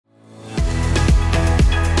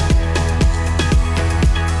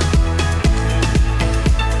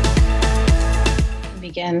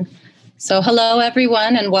So hello,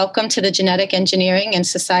 everyone, and welcome to the Genetic Engineering and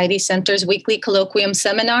Society Center's weekly colloquium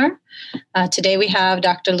seminar. Today we have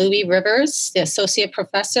Dr. Louis Rivers, the Associate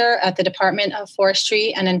Professor at the Department of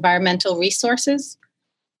Forestry and Environmental Resources.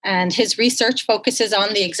 And his research focuses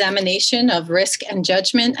on the examination of risk and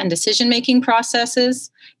judgment and decision-making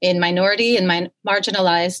processes in minority and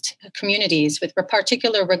marginalized communities with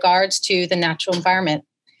particular regards to the natural environment.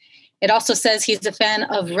 It also says he's a fan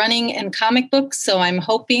of running and comic books, so I'm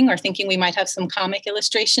hoping or thinking we might have some comic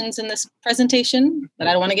illustrations in this presentation, but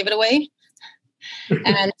I don't want to give it away.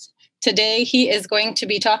 And today he is going to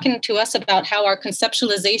be talking to us about how our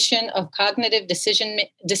conceptualization of cognitive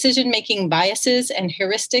decision-making biases and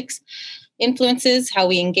heuristics influences how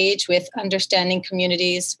we engage with understanding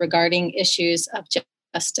communities regarding issues of justice.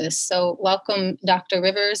 So welcome, Dr.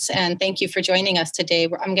 Rivers, and thank you for joining us today.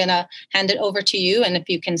 I'm going to hand it over to you, and if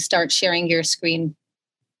you can start sharing your screen.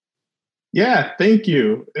 Yeah, thank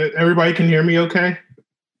you. Everybody can hear me okay?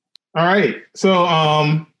 All right. So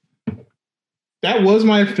that was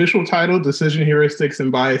my official title, Decision Heuristics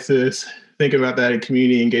and Biases. Think about that in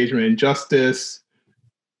community engagement and justice.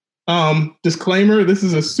 Disclaimer, this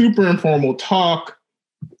is a super informal talk.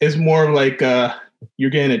 It's more like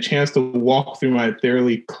you're getting a chance to walk through my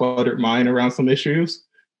thoroughly cluttered mind around some issues.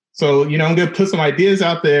 So, I'm going to put some ideas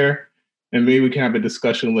out there and maybe we can have a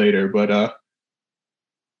discussion later. But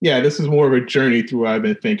this is more of a journey through what I've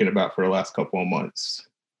been thinking about for the last couple of months.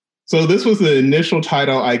 So this was the initial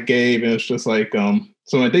title I gave, and it's just like some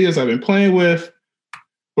ideas I've been playing with.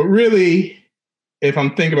 But really, if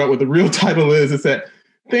I'm thinking about what the real title is, it's that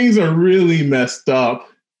things are really messed up,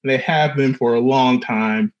 and they have been for a long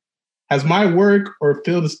time. Has my work or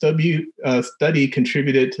field of study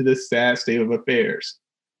contributed to this sad state of affairs?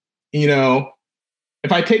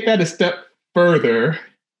 If I take that a step further,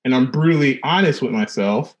 and I'm brutally honest with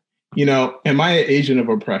myself, am I an agent of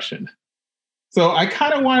oppression? So I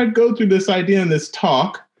kind of want to go through this idea in this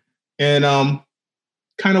talk and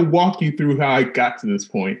kind of walk you through how I got to this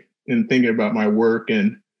point in thinking about my work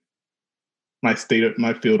and my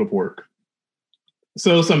field of work.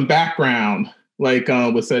 So some background, like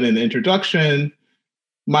was said in the introduction,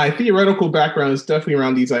 my theoretical background is definitely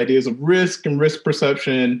around these ideas of risk and risk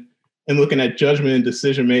perception and looking at judgment and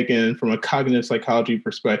decision-making from a cognitive psychology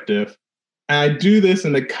perspective. And I do this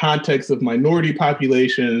in the context of minority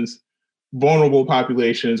populations, vulnerable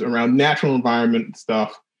populations around natural environment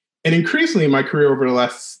stuff. And increasingly in my career over the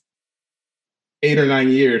last 8 or 9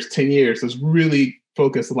 years, 10 years, has really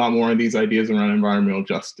focused a lot more on these ideas around environmental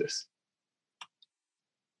justice.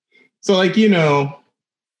 So I've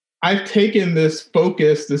taken this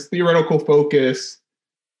theoretical focus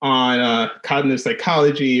on cognitive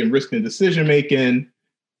psychology and risk and decision-making,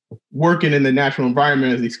 working in the natural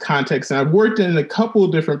environment in these contexts. And I've worked in a couple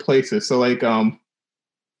of different places. So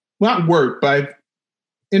not work, but I've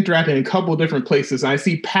interacted in a couple of different places. And I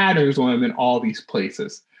see patterns on them in all these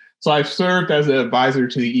places. So I've served as an advisor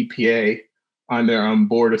to the EPA on their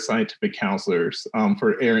board of scientific counselors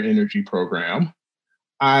for Air and Energy program.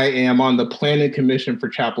 I am on the Planning Commission for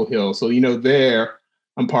Chapel Hill. So, there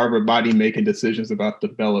I'm part of a body making decisions about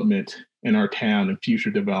development in our town and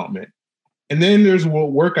future development. And then there's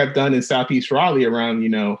work I've done in Southeast Raleigh around,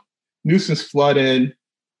 nuisance flooding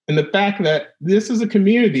and the fact that this is a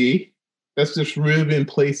community that's just really been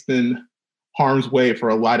placed in harm's way for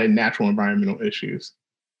a lot of natural environmental issues.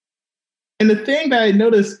 And the thing that I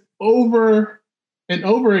noticed over and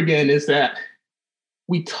over again is that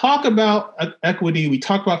we talk about equity, we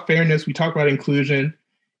talk about fairness, we talk about inclusion,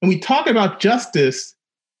 and we talk about justice,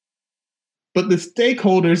 but the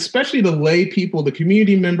stakeholders, especially the lay people, the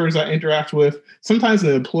community members I interact with, sometimes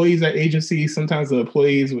the employees at agencies, sometimes the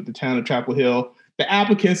employees with the town of Chapel Hill, the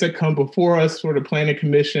applicants that come before us for the Planning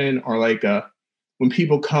Commission, or when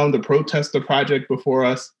people come to protest the project before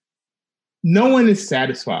us, no one is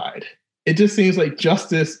satisfied. It just seems like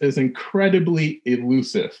justice is incredibly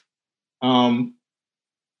elusive.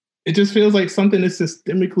 It just feels like something is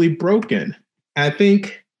systemically broken. And I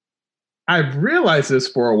think I've realized this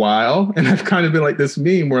for a while, and I've kind of been like this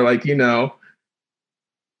meme where I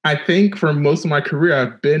think for most of my career,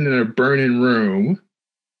 I've been in a burning room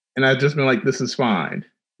and I've just been like, this is fine.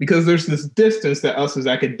 Because there's this distance that us as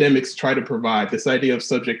academics try to provide, this idea of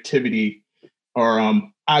subjectivity or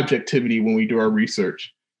objectivity when we do our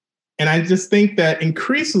research. And I just think that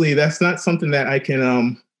increasingly, that's not something that I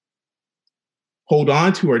can hold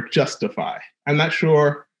on to or justify. I'm not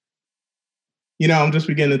sure, I'm just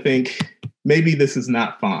beginning to think maybe this is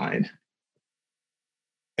not fine.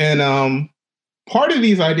 And part of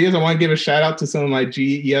these ideas, I want to give a shout out to some of my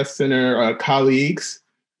GES Center colleagues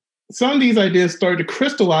some of these ideas started to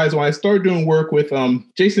crystallize when I started doing work with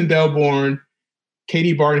Jason Delborn,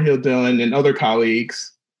 Katie Barnhill-Dillon, and other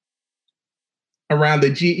colleagues around the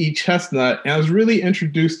GE chestnut. And I was really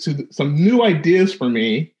introduced to some new ideas for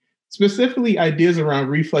me, specifically ideas around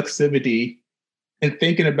reflexivity and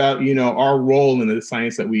thinking about, our role in the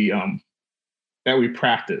science that we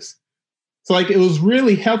practice. So like, it was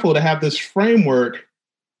really helpful to have this framework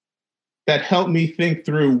that helped me think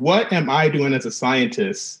through what am I doing as a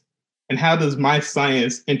scientist and how does my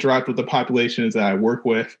science interact with the populations that I work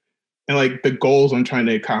with and like the goals I'm trying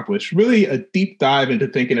to accomplish. Really a deep dive into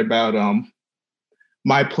thinking about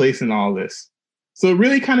my place in all this. So it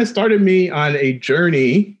really kind of started me on a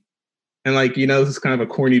journey, and like, this is kind of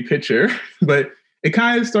a corny picture, but it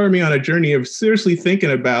kind of started me on a journey of seriously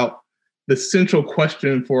thinking about the central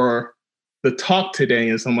question for the talk today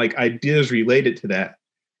and some like ideas related to that.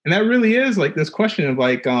 And that really is like this question of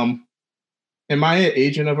like, am I an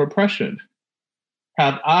agent of oppression?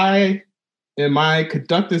 Am I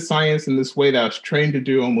conducted science in this way that I was trained to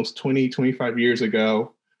do almost 20, 25 years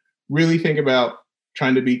ago? Really think about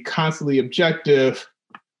trying to be constantly objective,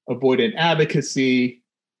 avoiding advocacy.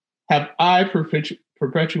 Have I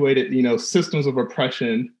perpetuated, systems of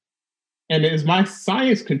oppression? And is my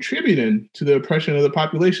science contributing to the oppression of the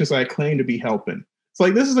populations I claim to be helping? So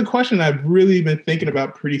like, this is a question I've really been thinking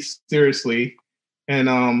about pretty seriously. And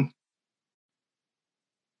I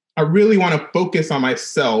really want to focus on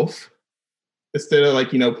myself instead of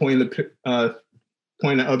like, pointing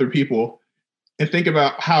at other people and think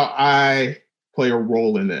about how I play a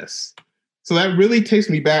role in this. So that really takes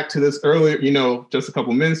me back to this earlier, just a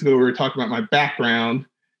couple minutes ago, we were talking about my background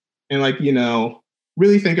and like,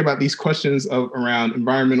 really think about these questions around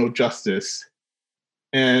environmental justice.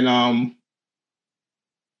 And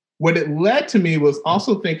what it led to me was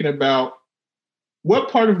also thinking about what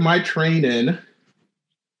part of my training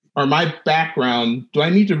or my background do I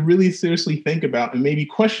need to really seriously think about and maybe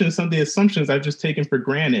question some of the assumptions I've just taken for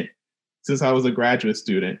granted since I was a graduate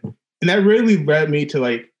student. And that really led me to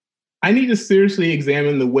like, I need to seriously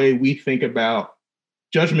examine the way we think about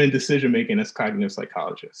judgment and decision-making as cognitive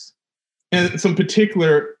psychologists. And some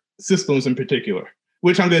particular systems in particular,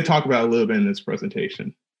 which I'm going to talk about a little bit in this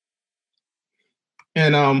presentation.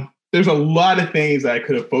 And there's a lot of things that I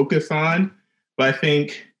could have focused on, but I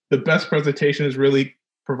think the best presentation is really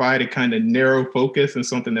provide a kind of narrow focus and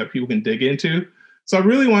something that people can dig into. So I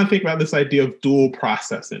really want to think about this idea of dual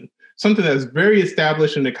processing, something that's very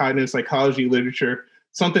established in the cognitive psychology literature,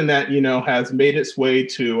 something that, has made its way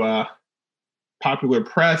to popular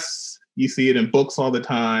press. You see it in books all the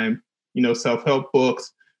time, self-help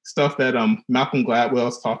books, stuff that Malcolm Gladwell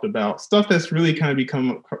has talked about, stuff that's really kind of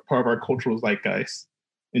become part of our cultural zeitgeist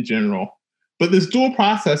in general. But this dual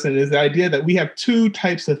processing is the idea that we have two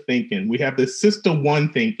types of thinking. We have the system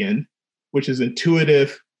one thinking, which is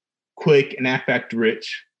intuitive, quick, and affect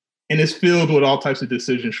rich, and is filled with all types of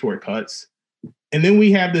decision shortcuts. And then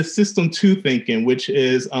we have this system two thinking, which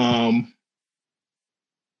is,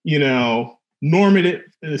 normative,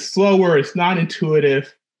 it's slower, it's not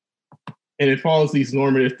intuitive, and it follows these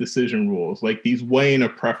normative decision rules, like these weighing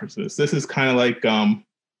of preferences. This is kind of like,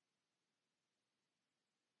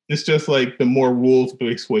 it's just like the more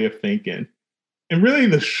rules-based way of thinking. And really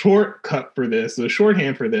the shortcut for this, the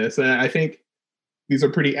shorthand for this, and I think these are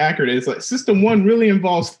pretty accurate, is like system one really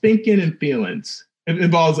involves thinking and feelings. It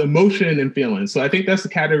involves emotion and feelings. So I think that's the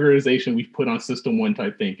categorization we've put on system one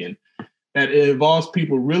type thinking, that it involves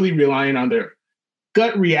people really relying on their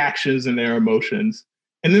gut reactions and their emotions.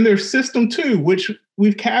 And then there's system two, which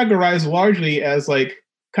we've categorized largely as like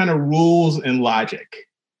kind of rules and logic.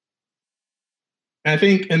 And I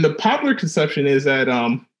think, and the popular conception is that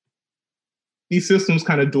these systems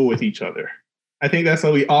kind of duel with each other. I think that's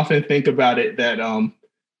how we often think about it, that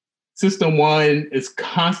system one is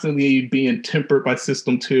constantly being tempered by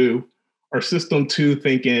system two, or system two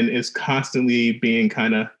thinking is constantly being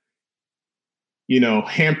kind of,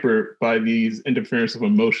 hampered by these interference of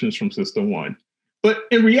emotions from system one. But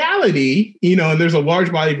in reality, and there's a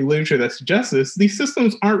large body of literature that suggests this, these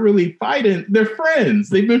systems aren't really fighting. They're friends.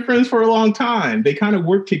 They've been friends for a long time. They kind of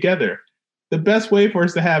work together. The best way for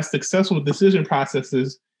us to have successful decision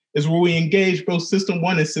processes is where we engage both system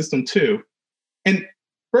one and system two. And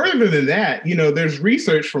further than that, there's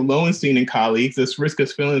research from Lowenstein and colleagues, this risk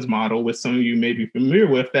as feelings model, which some of you may be familiar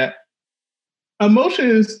with, that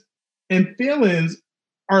emotions and feelings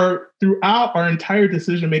are throughout our entire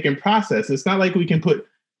decision-making process. It's not like we can put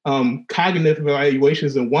cognitive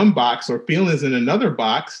evaluations in one box or feelings in another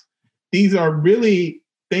box. These are really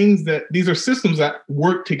these are systems that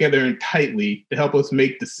work together and tightly to help us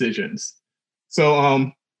make decisions.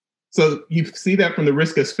 So So you see that from the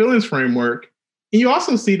risk as feelings framework. And you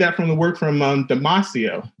also see that from the work from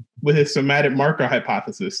Damasio with his somatic marker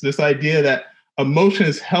hypothesis, this idea that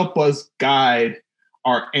emotions help us guide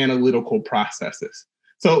our analytical processes.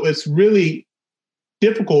 So it's really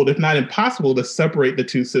difficult, if not impossible, to separate the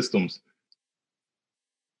two systems.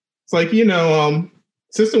 It's like,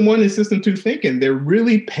 system one and system two thinking, they're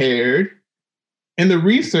really paired. And the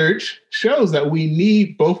research shows that we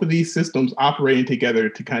need both of these systems operating together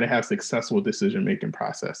to kind of have successful decision-making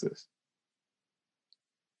processes.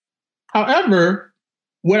 However,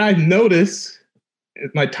 what I've noticed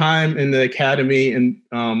in my time in the academy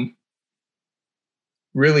and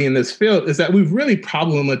really in this field is that we've really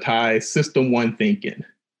problematized system one thinking.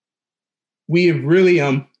 We have really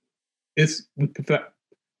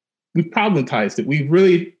we've problematized it. We've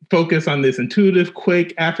really focused on this intuitive,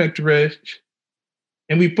 quick, affect-rich,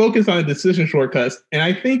 and we focus on decision shortcuts. And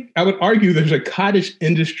I think I would argue there's a cottage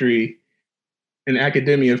industry in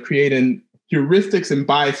academia of creating heuristics and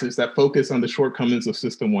biases that focus on the shortcomings of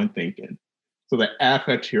system one thinking. So the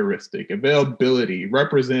affect heuristic, availability,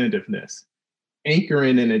 representativeness,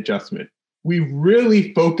 anchoring and adjustment. We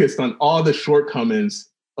really focused on all the shortcomings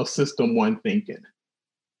of system one thinking.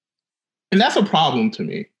 And that's a problem to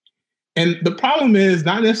me. And the problem is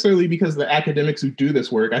not necessarily because of the academics who do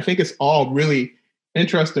this work. I think it's all really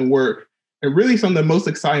interesting work and really some of the most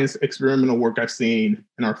exciting experimental work I've seen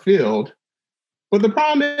in our field. But the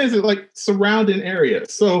problem is like surrounding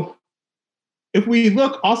areas. So if we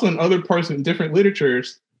look also in other parts of different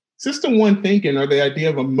literatures, system one thinking or the idea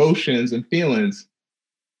of emotions and feelings,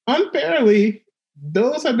 unfairly,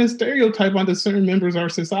 those have been stereotyped onto certain members of our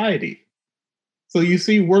society. So you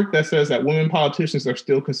see work that says that women politicians are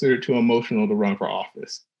still considered too emotional to run for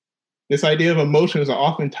office. This idea of emotions are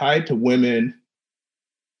often tied to women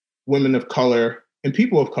of color, and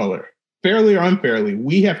people of color. Fairly or unfairly,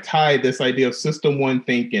 we have tied this idea of system one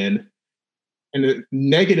thinking in a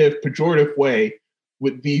negative, pejorative way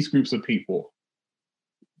with these groups of people.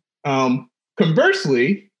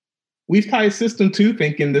 Conversely, we've tied system two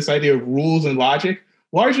thinking, this idea of rules and logic,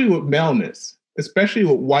 largely with maleness, especially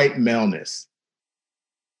with white maleness.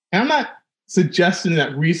 And I'm not suggesting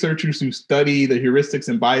that researchers who study the heuristics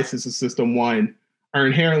and biases of system one are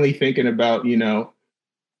inherently thinking about,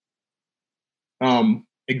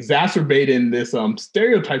 exacerbating this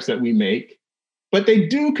stereotypes that we make, but they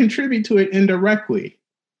do contribute to it indirectly.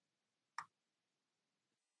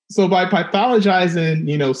 So by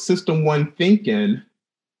pathologizing, system one thinking,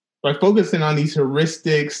 by focusing on these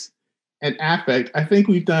heuristics and affect, I think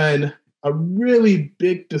we've done a really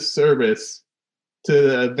big disservice to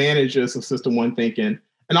the advantages of system one thinking,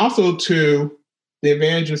 and also to the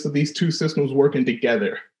advantages of these two systems working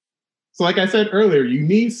together. So like I said earlier, you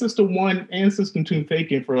need system one and system two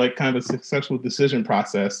thinking for like kind of a successful decision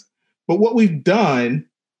process. But what we've done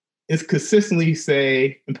is consistently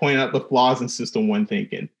say and point out the flaws in system one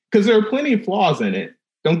thinking, because there are plenty of flaws in it.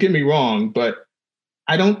 Don't get me wrong, but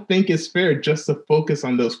I don't think it's fair just to focus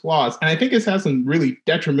on those flaws. And I think it's had some really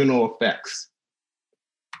detrimental effects.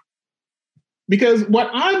 Because what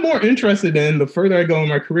I'm more interested in, the further I go in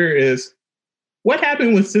my career, is what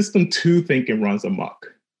happened when system two thinking runs amok.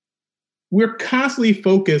 We're constantly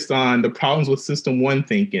focused on the problems with system one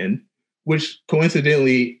thinking, which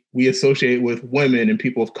coincidentally we associate with women and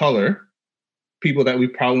people of color, people that we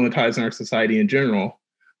problematize in our society in general.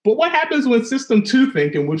 But what happens with system two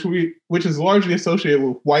thinking, which is largely associated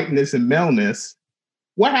with whiteness and maleness?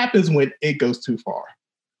 What happens when it goes too far?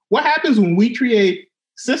 What happens when we create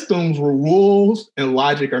systems where rules and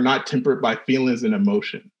logic are not tempered by feelings and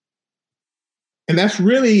emotion? And that's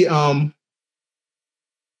really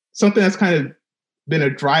something that's kind of been a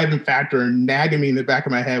driving factor and nagging me in the back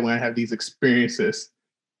of my head when I have these experiences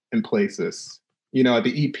in places, at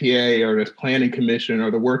the EPA or the Planning Commission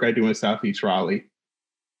or the work I do in Southeast Raleigh.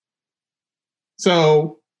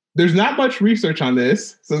 So there's not much research on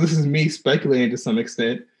this. So this is me speculating to some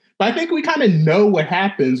extent, but I think we kind of know what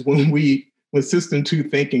happens when system two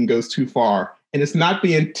thinking goes too far and it's not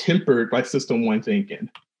being tempered by system one thinking.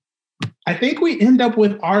 I think we end up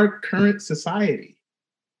with our current society.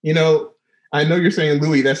 I know you're saying,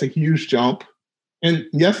 Louis, that's a huge jump. And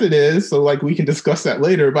yes, it is. So we can discuss that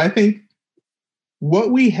later. But I think what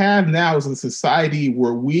we have now is a society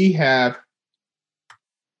where we have,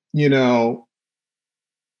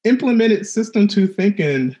 implemented system two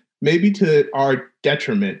thinking maybe to our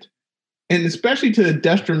detriment, and especially to the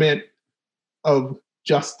detriment of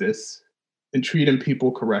justice and treating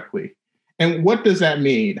people correctly. And what does that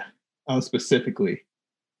mean specifically?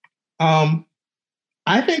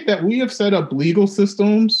 I think that we have set up legal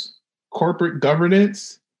systems, corporate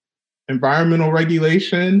governance, environmental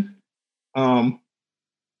regulation,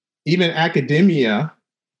 even academia,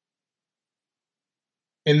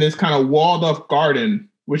 in this kind of walled off garden,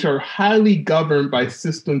 which are highly governed by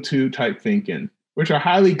system two type thinking, which are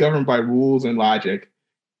highly governed by rules and logic.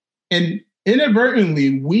 And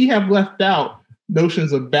inadvertently, we have left out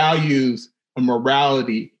notions of values and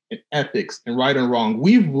morality and ethics and right and wrong.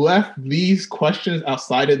 We've left these questions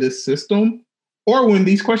outside of this system. Or when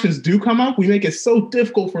these questions do come up, we make it so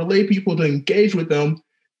difficult for lay people to engage with them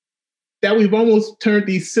that we've almost turned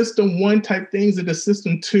these system one type things into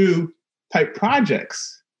system two type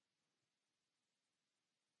projects.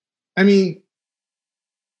 I mean,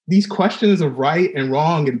 these questions of right and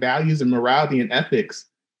wrong and values and morality and ethics,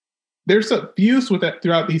 they're suffused with that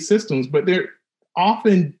throughout these systems, but they're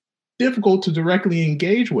often difficult to directly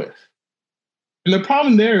engage with. And the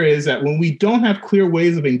problem there is that when we don't have clear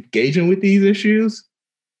ways of engaging with these issues,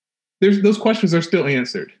 those questions are still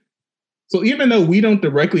answered. So even though we don't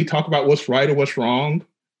directly talk about what's right or what's wrong,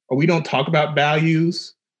 or we don't talk about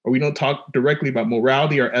values, or we don't talk directly about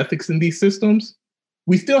morality or ethics in these systems,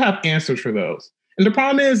 we still have answers for those. And the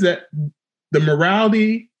problem is that the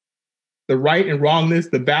morality, the right and wrongness,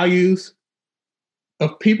 the values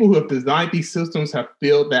of people who have designed these systems have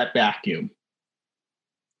filled that vacuum.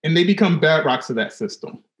 And they become bedrocks of that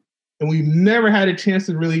system. And we've never had a chance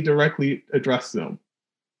to really directly address them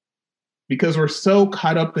because we're so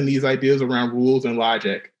caught up in these ideas around rules and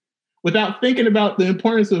logic without thinking about the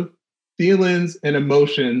importance of feelings and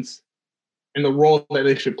emotions and the role that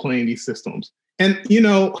they should play in these systems. And, you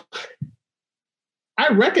know, I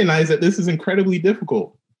recognize that this is incredibly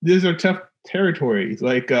difficult. These are tough territories.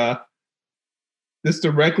 Like, this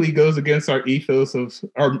directly goes against our ethos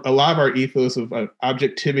or a lot of our ethos of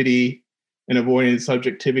objectivity and avoiding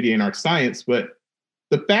subjectivity in our science. But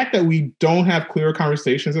the fact that we don't have clear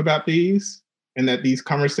conversations about these and that these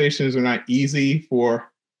conversations are not easy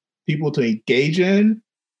for people to engage in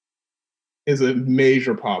is a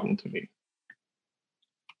major problem to me.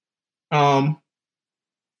 And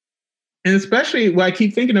especially what I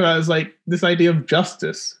keep thinking about is like this idea of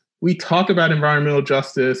justice. We talk about environmental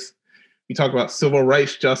justice. We talk about civil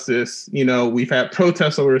rights justice. You know, we've had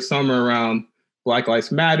protests over the summer around Black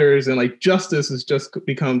Lives Matters, and like justice has just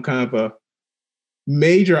become kind of a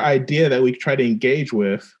major idea that we try to engage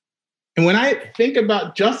with. And when I think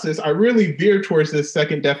about justice, I really veer towards this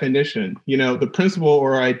second definition, you know, the principle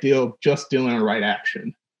or ideal of just dealing on right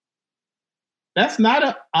action. That's not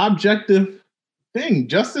an objective thing.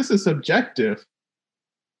 Justice is subjective.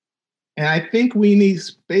 And I think we need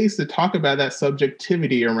space to talk about that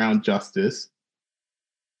subjectivity around justice.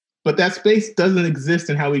 But that space doesn't exist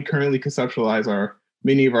in how we currently conceptualize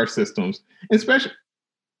many of our systems. And especially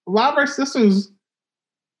a lot of our systems,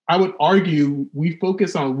 I would argue, we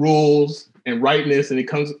focus on rules and rightness, and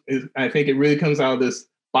I think it really comes out of this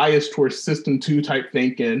bias towards system two type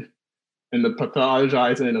thinking and the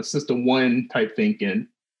pathologizing of system one type thinking.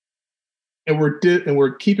 And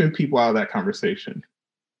we're keeping people out of that conversation.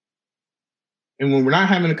 And when we're not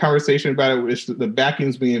having a conversation about it, it's the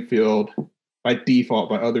vacuum's being filled by default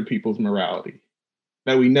by other people's morality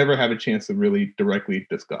that we never have a chance to really directly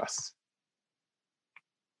discuss.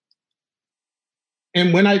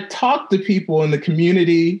 And when I talk to people in the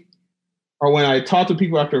community, or when I talk to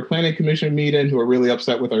people after a planning commission meeting who are really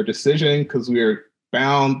upset with our decision because we are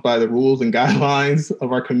bound by the rules and guidelines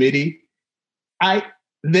of our committee,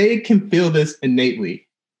 they can feel this innately.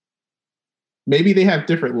 Maybe they have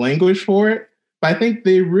different language for it, but I think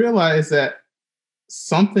they realize that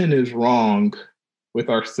something is wrong with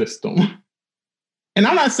our system. And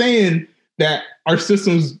I'm not saying that our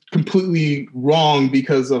system's completely wrong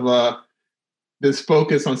because of this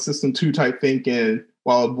focus on system two type thinking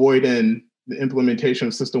while avoiding the implementation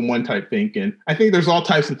of system one type thinking. I think there's all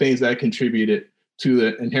types of things that contributed to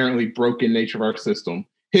the inherently broken nature of our system.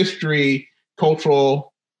 History,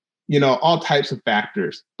 cultural, you know, all types of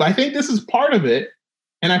factors. But I think this is part of it.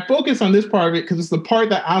 And I focus on this part of it because it's the part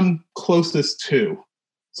that I'm closest to.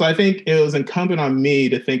 So I think it was incumbent on me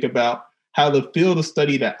to think about how the field of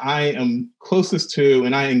study that I am closest to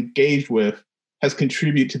and I engage with has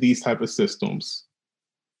contributed to these type of systems.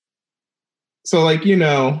 So like, you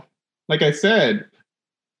know, like I said,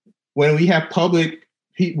 when we have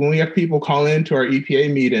people call into our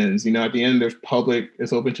EPA meetings, you know, at the end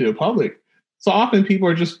it's open to the public. So often people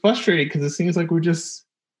are just frustrated because it seems like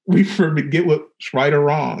we forget what's right or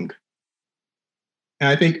wrong. And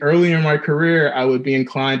I think earlier in my career, I would be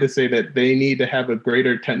inclined to say that they need to have a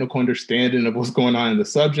greater technical understanding of what's going on in the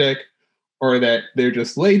subject, or that they're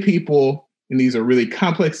just lay people and these are really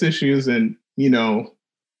complex issues. And, you know,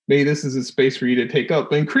 maybe this is a space for you to take up.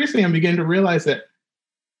 But increasingly, I'm beginning to realize that,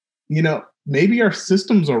 you know, maybe our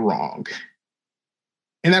systems are wrong.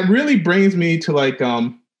 And that really brings me to like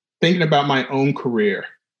thinking about my own career.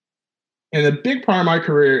 And a big part of my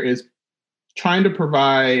career is trying to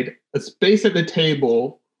provide a space at the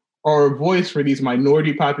table or a voice for these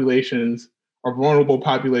minority populations or vulnerable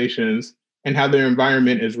populations and how their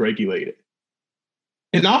environment is regulated.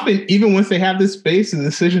 And often, even once they have this space, the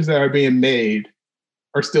decisions that are being made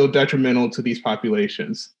are still detrimental to these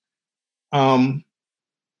populations.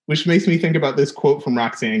 Which makes me think about this quote from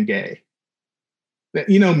Roxane Gay. That,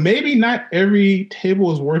 maybe not every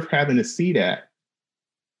table is worth having a seat at.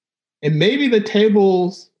 And maybe the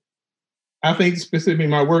tables, I think specifically in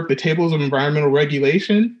my work, the tables of environmental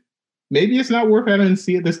regulation, maybe it's not worth having a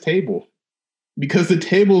seat at this table because the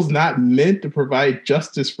table is not meant to provide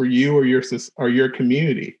justice for you or your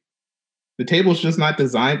community. The table is just not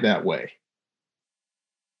designed that way.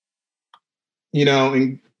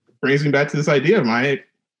 And brings me back to this idea of my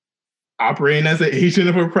operating as an agent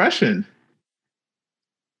of oppression.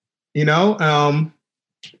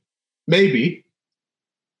 Maybe,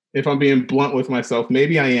 if I'm being blunt with myself,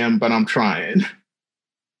 maybe I am, but I'm trying.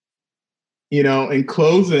 In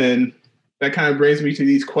closing, that kind of brings me to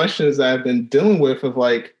these questions that I've been dealing with of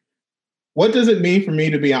like, what does it mean for me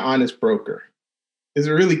to be an honest broker? Is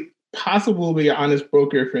it really possible to be an honest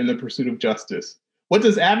broker if you're in the pursuit of justice? What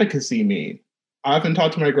does advocacy mean? I often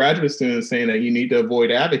talk to my graduate students saying that you need to avoid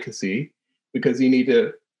advocacy because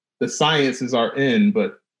the science is our end,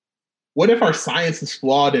 but what if our science is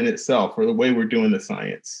flawed in itself or the way we're doing the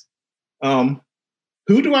science? Who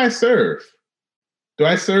do I serve? Do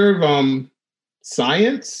I serve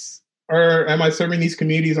science or am I serving these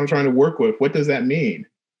communities I'm trying to work with? What does that mean?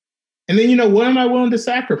 And then, what am I willing to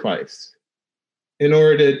sacrifice in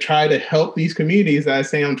order to try to help these communities that I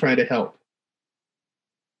say I'm trying to help?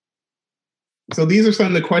 So these are some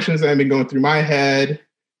of the questions that have been going through my head.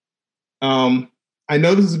 I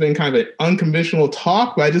know this has been kind of an unconventional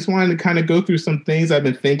talk, but I just wanted to kind of go through some things I've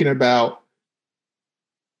been thinking about.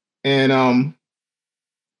 And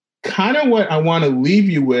kind of what I want to leave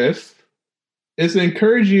you with is to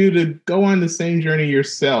encourage you to go on the same journey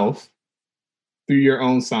yourself through your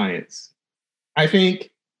own science. I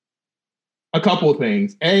think a couple of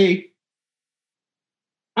things.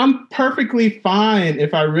 I'm perfectly fine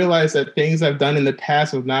if I realize that things I've done in the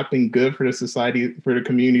past have not been good for the society, for the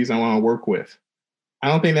communities I want to work with. I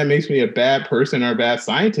don't think that makes me a bad person or a bad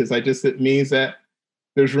scientist. It means that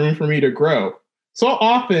there's room for me to grow. So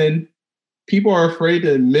often, people are afraid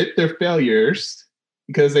to admit their failures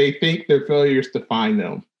because they think their failures define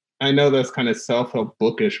them. I know that's kind of self-help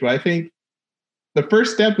bookish, but I think the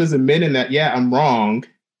first step is admitting that, yeah, I'm wrong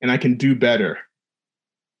and I can do better.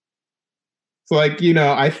 So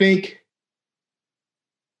I think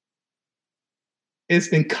it's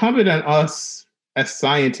incumbent on us as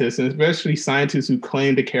scientists, and especially scientists who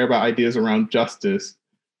claim to care about ideas around justice,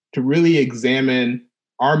 to really examine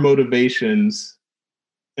our motivations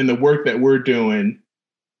in the work that we're doing.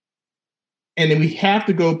 And then we have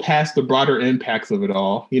to go past the broader impacts of it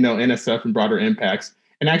all, NSF and broader impacts,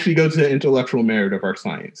 and actually go to the intellectual merit of our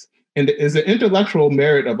science. And is the intellectual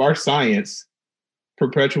merit of our science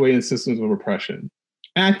perpetuating systems of oppression?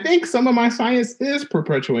 And I think some of my science is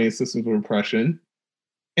perpetuating systems of oppression.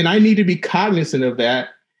 And I need to be cognizant of that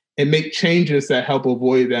and make changes that help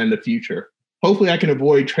avoid that in the future. Hopefully I can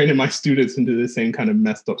avoid training my students into the same kind of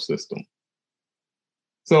messed up system.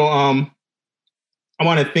 So I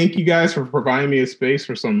want to thank you guys for providing me a space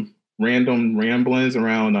for some random ramblings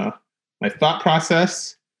around my thought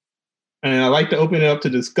process. And I'd like to open it up to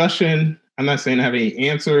discussion. I'm not saying I have any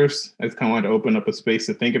answers. I just kind of want to open up a space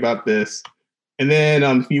to think about this. And then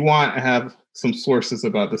if you want, I have some sources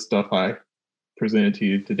about the stuff I presented to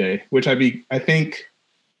you today, which I think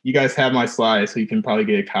you guys have my slides, so you can probably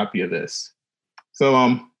get a copy of this.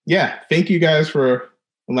 So yeah, thank you guys for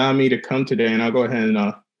allowing me to come today, and I'll go ahead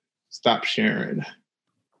and stop sharing.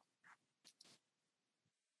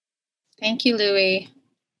 Thank you, Louis.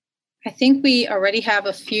 I think we already have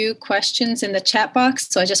a few questions in the chat box.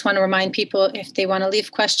 So I just want to remind people if they want to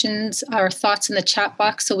leave questions or thoughts in the chat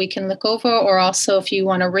box so we can look over, or also if you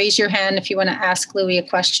want to raise your hand, if you want to ask Louis a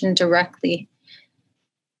question directly.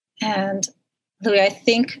 And Louis, I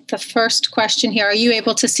think the first question here, are you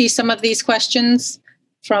able to see some of these questions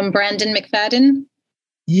from Brandon McFadden?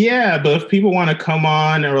 Yeah, but if people want to come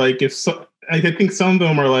on, or I think some of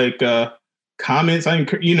them are comments.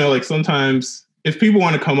 Sometimes if people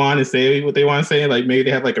want to come on and say what they want to say, maybe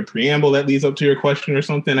they have a preamble that leads up to your question or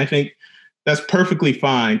something, I think that's perfectly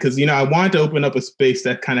fine. Because, I wanted to open up a space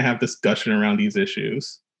that kind of have discussion around these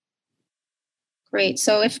issues. Great.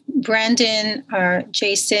 So if Brandon or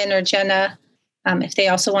Jason or Jenna If they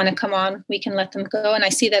also want to come on, we can let them go. And I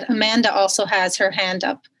see that Amanda also has her hand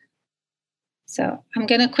up. So I'm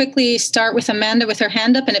going to quickly start with Amanda with her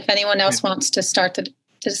hand up. And if anyone else wants to start the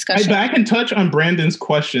discussion. I can touch on Brandon's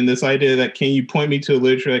question, this idea that can you point me to a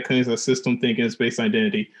literature that claims that system thinking is based on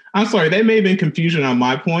identity? I'm sorry, that may have been confusion on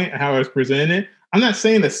my point, how I was presenting it. I'm not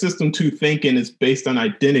saying that system two thinking is based on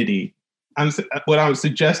identity. What I'm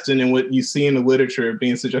suggesting and what you see in the literature,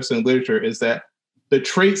 being suggested in the literature, is that the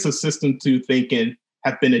traits of system two thinking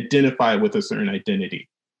have been identified with a certain identity.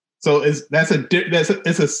 So it's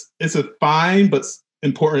a fine but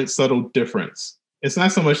important subtle difference. It's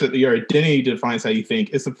not so much that your identity defines how you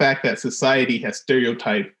think, it's the fact that society has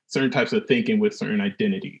stereotyped certain types of thinking with certain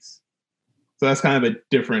identities. So that's kind of a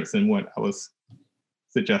difference in what I was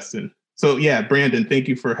suggesting. So yeah, Brandon, thank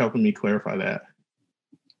you for helping me clarify that.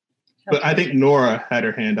 Okay. But I think Nora had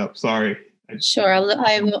her hand up, sorry. Sure, I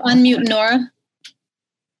will unmute Nora.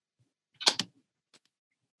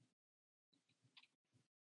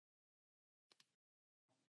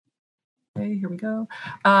 Okay, here we go.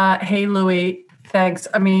 Hey, Louis. Thanks.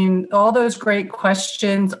 I mean, all those great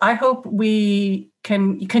questions. I hope we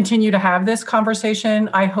can continue to have this conversation.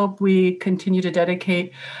 I hope we continue to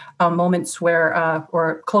dedicate moments where,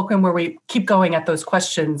 or colloquium where we keep going at those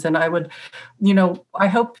questions. And I would, I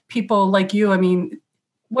hope people like you, I mean,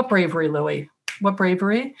 what bravery, Louis, what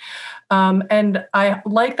bravery. And I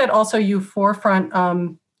like that also you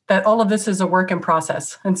forefront that all of this is a work in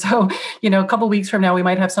process. And so, a couple of weeks from now, we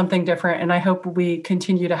might have something different. And I hope we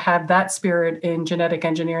continue to have that spirit in genetic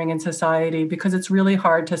engineering and society, because it's really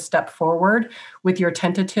hard to step forward with your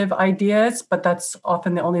tentative ideas, but that's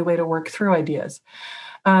often the only way to work through ideas.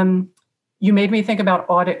 You made me think about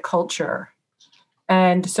audit culture.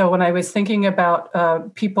 And so when I was thinking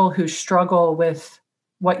about people who struggle with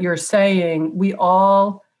what you're saying, we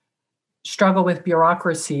all struggle with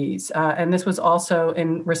bureaucracies. And this was also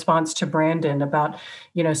in response to Brandon about,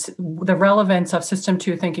 the relevance of system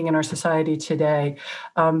two thinking in our society today.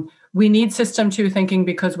 We need system two thinking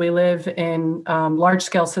because we live in large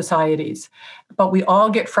scale societies, but we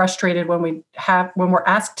all get frustrated when we're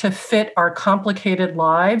asked to fit our complicated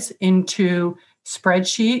lives into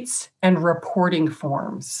spreadsheets and reporting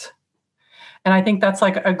forms. And I think that's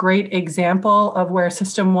like a great example of where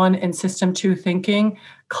system one and system two thinking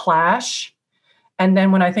clash. And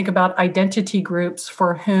then when I think about identity groups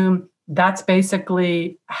for whom that's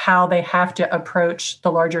basically how they have to approach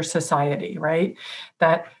the larger society, right?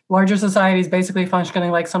 That larger society is basically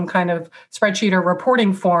functioning like some kind of spreadsheet or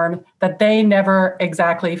reporting form that they never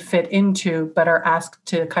exactly fit into, but are asked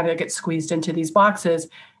to kind of get squeezed into these boxes.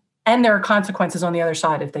 And there are consequences on the other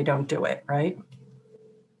side if they don't do it, right?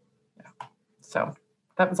 So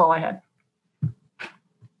that was all I had.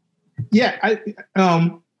 Yeah,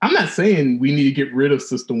 I'm not saying we need to get rid of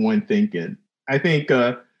system one thinking. I think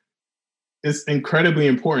it's incredibly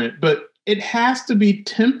important, but it has to be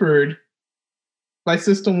tempered by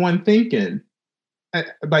system one thinking.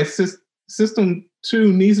 By system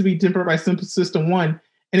two needs to be tempered by system one.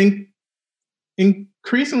 And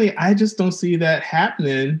increasingly, I just don't see that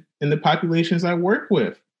happening in the populations I work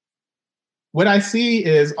with. What I see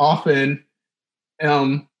is often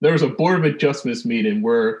there was a Board of Adjustments meeting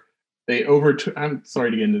where they I'm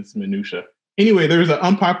sorry to get into this minutia. Anyway, there was an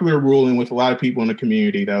unpopular ruling with a lot of people in the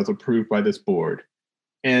community that was approved by this board.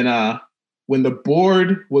 And when the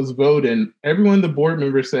board was voting, everyone in the board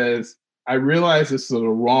member says, I realize this is a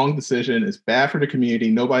wrong decision. It's bad for the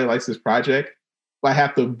community. Nobody likes this project, but I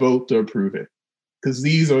have to vote to approve it because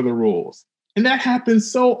these are the rules. And that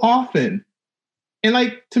happens so often.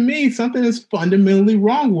 And to me, something is fundamentally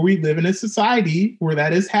wrong where we live in a society where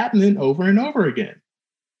that is happening over and over again.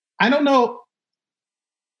 I don't know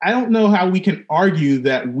how we can argue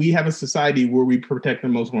that we have a society where we protect the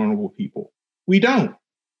most vulnerable people. We don't.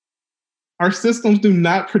 Our systems do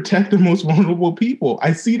not protect the most vulnerable people.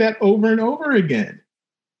 I see that over and over again.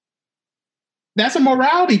 That's a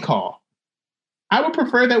morality call. I would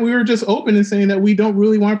prefer that we were just open and saying that we don't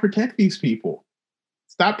really want to protect these people.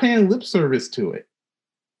 Stop paying lip service to it.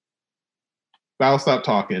 I'll stop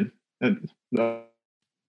talking.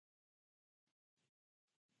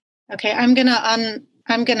 Okay, I'm gonna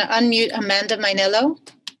unmute Amanda Mainello.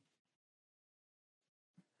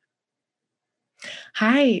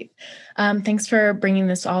 Hi, thanks for bringing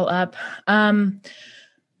this all up.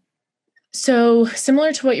 So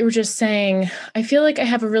similar to what you were just saying, I feel like I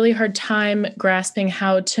have a really hard time grasping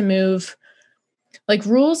how to move.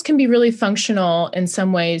 Rules can be really functional in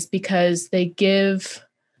some ways because they give,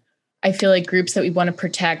 I feel like groups that we want to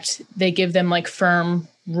protect, they give them firm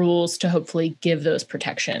rules to hopefully give those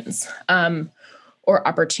protections or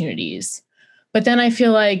opportunities. But then I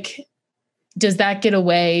feel like does that get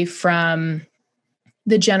away from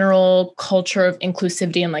the general culture of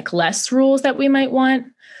inclusivity and like less rules that we might want?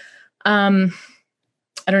 I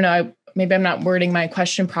don't know. Maybe I'm not wording my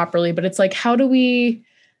question properly, but it's like, how do we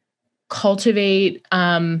cultivate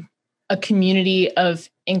a community of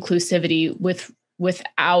inclusivity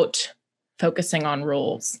without focusing on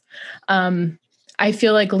rules? I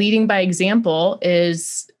feel like leading by example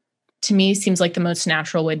to me, seems like the most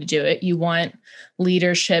natural way to do it. You want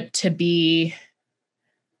leadership to be,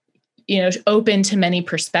 open to many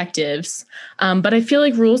perspectives. But I feel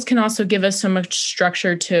like rules can also give us so much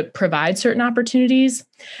structure to provide certain opportunities.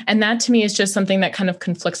 And that to me is just something that kind of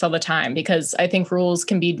conflicts all the time, because I think rules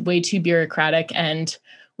can be way too bureaucratic and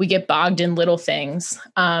we get bogged in little things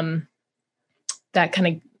that kind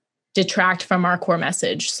of detract from our core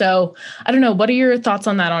message. So I don't know, what are your thoughts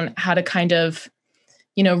on that, on how to kind of,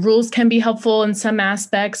 rules can be helpful in some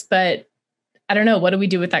aspects, but I don't know, what do we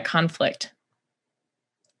do with that conflict?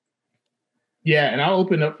 Yeah, and I'll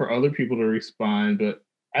open up for other people to respond, but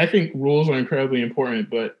I think rules are incredibly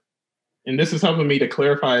important. And this is helping me to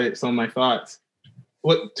clarify some of my thoughts.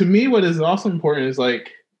 What is also important is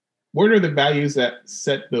like, what are the values that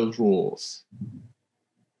set those rules?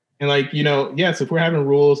 And yes, if we're having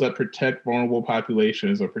rules that protect vulnerable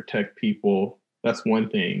populations or protect people, that's one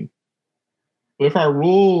thing. But if our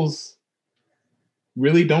rules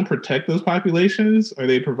really don't protect those populations, or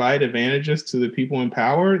they provide advantages to the people in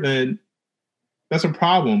power, then that's a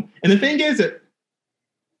problem. And the thing is that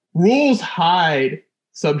rules hide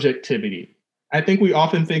subjectivity. I think we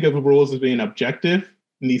often think of rules as being objective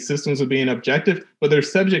and these systems as being objective, but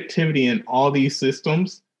there's subjectivity in all these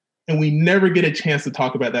systems, and we never get a chance to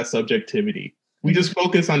talk about that subjectivity. We just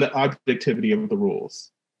focus on the objectivity of the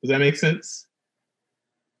rules. Does that make sense?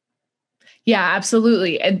 Yeah,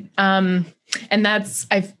 absolutely. And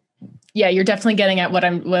you're definitely getting at what I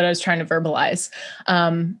was trying to verbalize.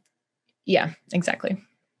 Yeah, exactly.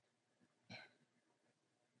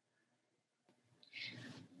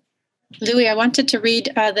 Louis, I wanted to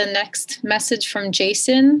read the next message from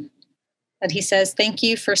Jason. That he says, "Thank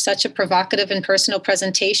you for such a provocative and personal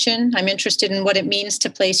presentation. I'm interested in what it means to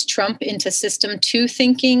place Trump into System 2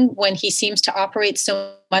 thinking when he seems to operate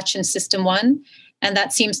so much in System 1. And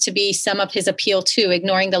that seems to be some of his appeal too,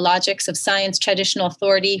 ignoring the logics of science, traditional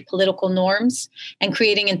authority, political norms, and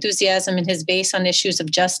creating enthusiasm in his base on issues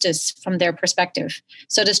of justice from their perspective.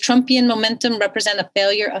 So does Trumpian momentum represent a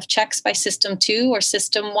failure of checks by System 2 or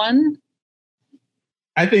System 1?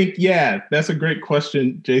 I think, yeah, that's a great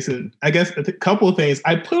question, Jason. I guess a couple of things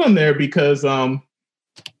I put on there because I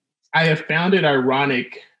have found it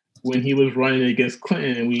ironic when he was running against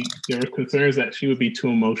Clinton and there were concerns that she would be too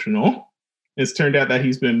emotional. It's turned out that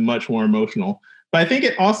he's been much more emotional. But I think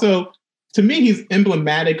it also, to me, he's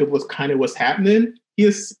emblematic of what's happening.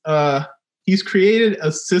 He's created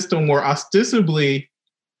a system where ostensibly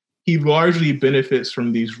he largely benefits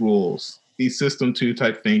from these rules, these System 2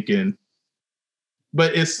 type thinking.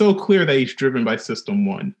 But it's so clear that he's driven by System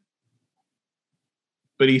 1.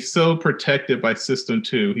 But he's so protected by System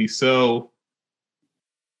 2.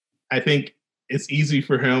 I think it's easy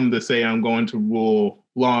for him to say, I'm going to rule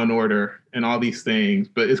law and order and all these things,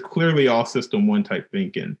 but it's clearly all System 1 type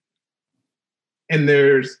thinking. And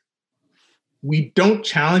we don't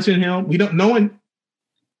challenge in him.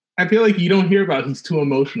 I feel like you don't hear about he's too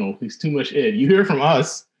emotional. He's too much id. You hear from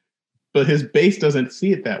us, but his base doesn't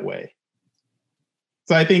see it that way.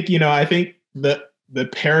 So I think the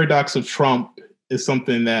paradox of Trump is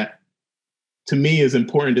something that, to me, is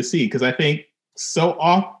important to see, because I think so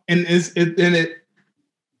often,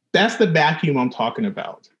 that's the vacuum I'm talking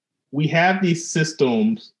about. We have these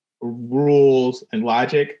systems, rules, and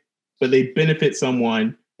logic, but they benefit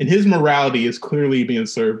someone, and his morality is clearly being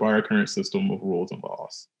served by our current system of rules and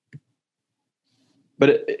laws.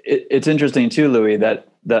 But it's interesting too, Louis, that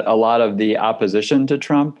a lot of the opposition to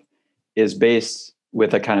Trump is based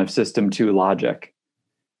with a kind of System 2 logic.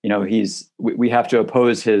 We have to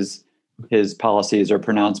oppose his policies or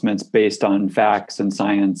pronouncements based on facts and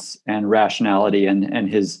science and rationality and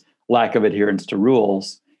his lack of adherence to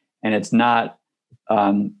rules. And it's not,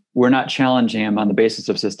 we're not challenging him on the basis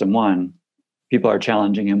of System 1. People are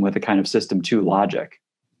challenging him with a kind of System 2 logic.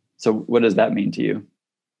 So what does that mean to you?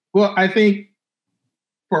 Well, I think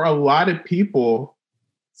for a lot of people,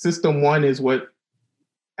 System 1 is what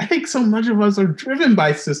I think so much of us are driven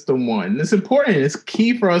by. System 1. It's important. It's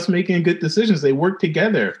key for us making good decisions. They work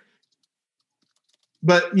together.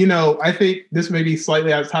 But, I think this may be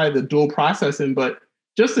slightly outside the dual processing, but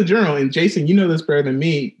just in general, and Jason, you know this better than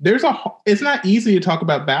me, it's not easy to talk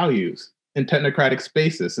about values in technocratic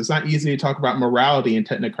spaces. It's not easy to talk about morality in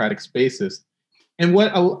technocratic spaces. And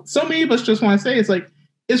what so many of us just want to say is like,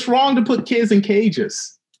 it's wrong to put kids in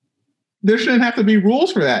cages. There shouldn't have to be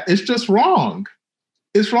rules for that. It's just wrong.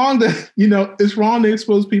 It's wrong to, it's wrong to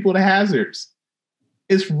expose people to hazards.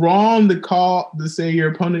 It's wrong to say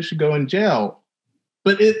your opponent should go in jail.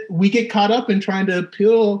 But we get caught up in trying to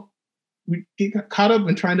appeal. We get caught up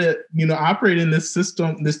in trying to, operate in this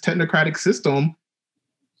system, this technocratic system.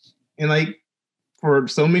 And like, for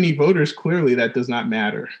so many voters, clearly that does not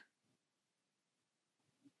matter.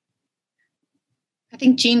 I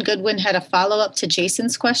think Jean Goodwin had a follow-up to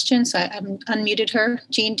Jason's question, so I unmuted her.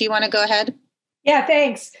 Jean, do you want to go ahead? Yeah,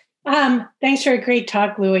 thanks. Thanks for a great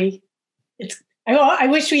talk, Louie. I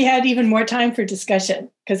wish we had even more time for discussion,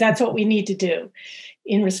 because that's what we need to do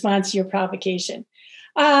in response to your provocation.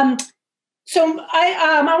 So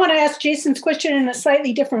I want to ask Jason's question in a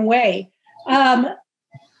slightly different way. As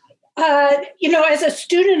a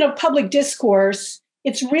student of public discourse,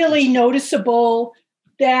 it's really noticeable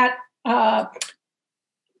that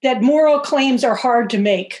that moral claims are hard to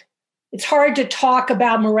make. It's hard to talk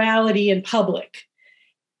about morality in public.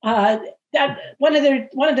 That one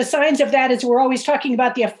of the signs of that is we're always talking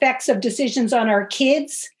about the effects of decisions on our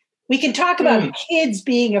kids. We can talk about kids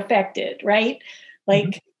being affected, right?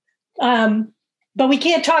 Like, but we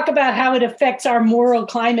can't talk about how it affects our moral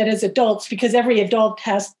climate as adults, because every adult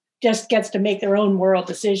just gets to make their own moral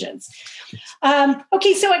decisions.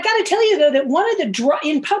 Okay, so I got to tell you, though, that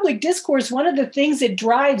in public discourse, one of the things that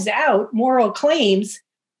drives out moral claims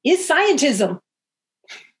is scientism.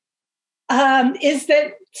 Is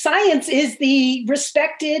that science is the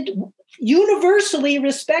universally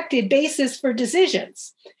respected basis for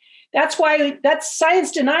decisions. That's why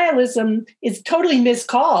science denialism is totally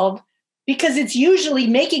miscalled, because it's usually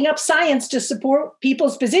making up science to support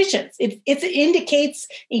people's positions. It indicates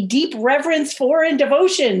a deep reverence for and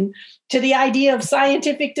devotion to the idea of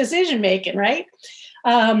scientific decision-making, right?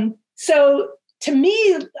 So to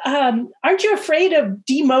me, aren't you afraid of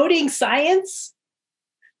demoting science?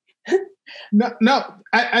 No.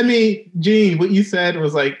 I mean, Jean, what you said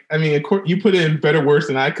was like, of course, you put it in better words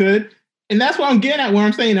than I could. And that's what I'm getting at, where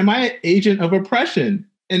I'm saying, am I an agent of oppression?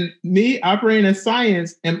 And me operating in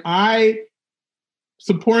science, am I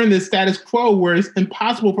supporting the status quo where it's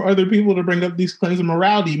impossible for other people to bring up these claims of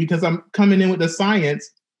morality because I'm coming in with the science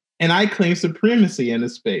and I claim supremacy in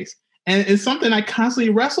this space? And it's something I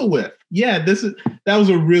constantly wrestle with. Yeah, that was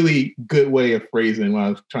a really good way of phrasing what I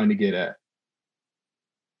was trying to get at.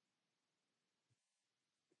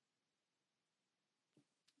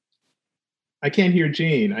 I can't hear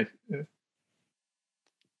Jean.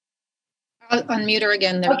 I'll unmute her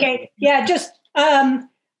again. There. Okay. Yeah, just so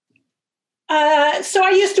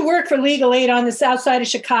I used to work for Legal Aid on the south side of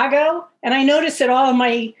Chicago, and I noticed that all of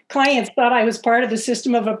my clients thought I was part of the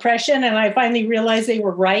system of oppression, and I finally realized they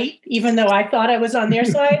were right, even though I thought I was on their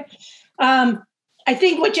side. I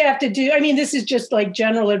think what you have to do, this is just like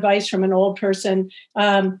general advice from an old person.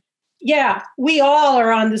 Yeah, we all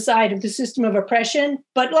are on the side of the system of oppression,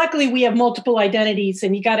 but luckily we have multiple identities,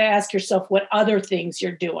 and you got to ask yourself what other things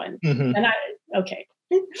you're doing. Mm-hmm. And okay.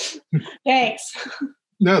 Thanks.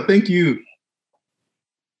 No, thank you.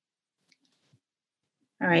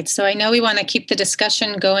 All right, so I know we want to keep the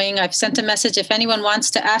discussion going. I've sent a message. If anyone wants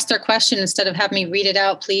to ask their question, instead of having me read it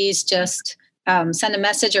out, please just send a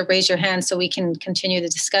message or raise your hand so we can continue the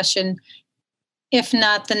discussion. If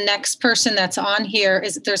not, the next person that's on here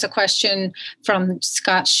there's a question from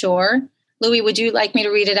Scott Shore. Louis, would you like me to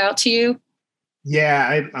read it out to you?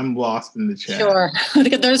 Yeah, I'm lost in the chat. Sure.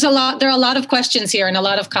 There are a lot of questions here and a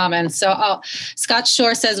lot of comments. So Scott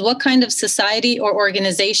Shore says, what kind of society or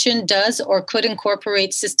organization does or could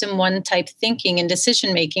incorporate System 1 type thinking and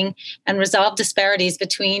decision making and resolve disparities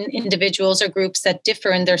between individuals or groups that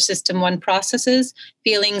differ in their System 1 processes,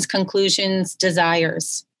 feelings, conclusions,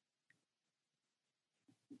 desires?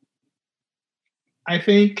 I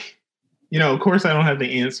think, of course I don't have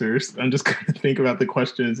the answers. I'm just going to think about the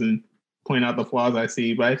questions and point out the flaws I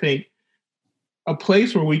see. But I think a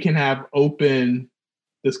place where we can have open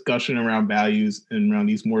discussion around values and around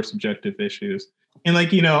these more subjective issues. And I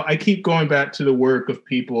keep going back to the work of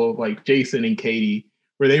people like Jason and Katie,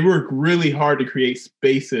 where they work really hard to create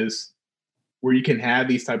spaces where you can have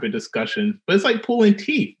these type of discussions. But it's like pulling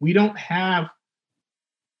teeth.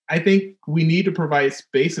 I think we need to provide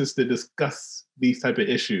spaces to discuss these type of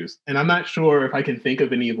issues. And I'm not sure if I can think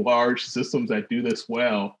of any large systems that do this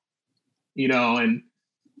well, and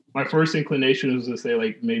my first inclination was to say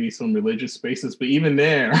like maybe some religious spaces, but even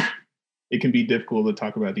there, it can be difficult to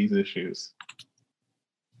talk about these issues.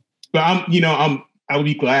 But I would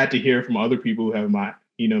be glad to hear from other people who have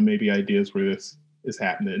maybe ideas where this is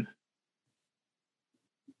happening.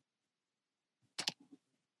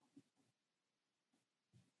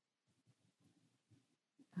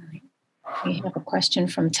 We have a question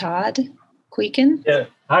from Todd Kuiken. Yeah.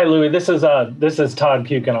 Hi, Louis. This is Todd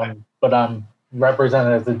Kuiken, but I'm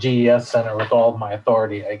represented as the GES Center with all of my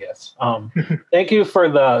authority, I guess. Thank you for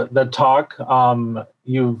the talk.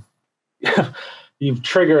 You've you've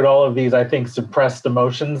triggered all of these, I think, suppressed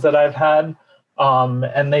emotions that I've had,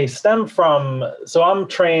 and they stem from. So I'm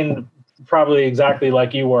trained probably exactly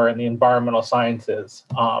like you were in the environmental sciences,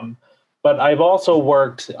 but I've also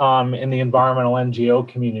worked in the environmental NGO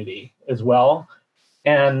community as well.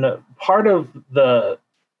 And part of the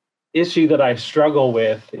issue that I struggle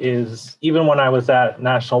with is, even when I was at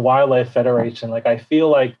National Wildlife Federation, like I feel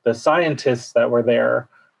like the scientists that were there,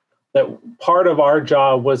 that part of our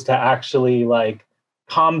job was to actually like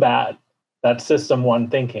combat that system one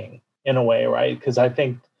thinking in a way, right? Because I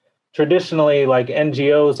think traditionally, like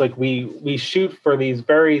NGOs, like we shoot for these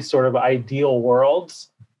very sort of ideal worlds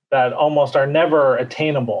that almost are never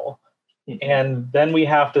attainable. And then we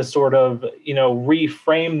have to sort of,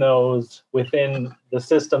 reframe those within the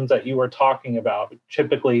systems that you were talking about,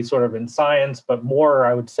 typically sort of in science, but more,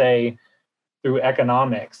 I would say, through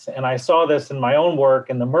economics. And I saw this in my own work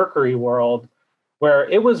in the mercury world, where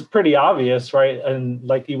it was pretty obvious, right? And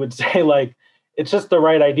like you would say, like, it's just the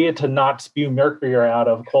right idea to not spew mercury out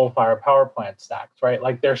of coal-fired power plant stacks, right?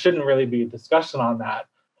 Like there shouldn't really be a discussion on that.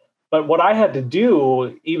 But what I had to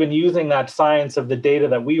do, even using that science of the data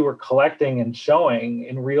that we were collecting and showing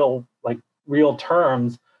in real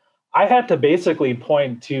terms, I had to basically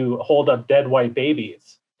point to hold up dead white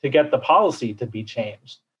babies to get the policy to be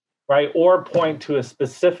changed, right? Or point to a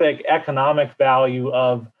specific economic value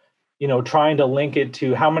of, trying to link it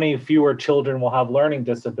to how many fewer children will have learning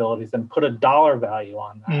disabilities and put a dollar value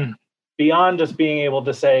on that. Beyond just being able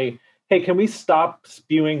to say, hey, can we stop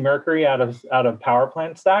spewing mercury out of power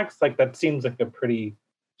plant stacks? Like that seems like a pretty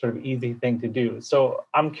sort of easy thing to do. So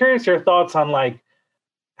I'm curious your thoughts on like,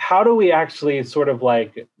 how do we actually sort of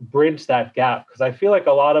like bridge that gap? Because I feel like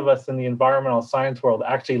a lot of us in the environmental science world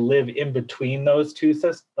actually live in between those two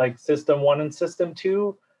like system one and system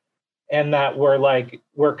two. And that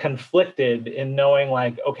we're conflicted in knowing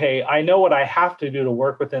like, okay, I know what I have to do to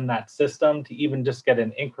work within that system to even just get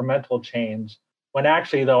an incremental change. When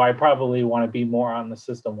actually, though, I probably want to be more on the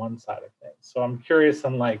system one side of things. So I'm curious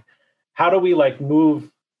on like, how do we like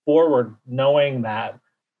move forward knowing that?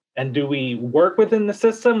 And do we work within the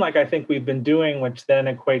system like I think we've been doing, which then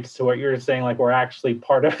equates to what you're saying, like we're actually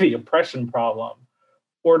part of the oppression problem?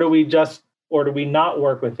 Or do we not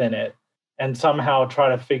work within it and somehow try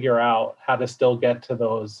to figure out how to still get to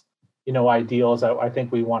those, ideals that I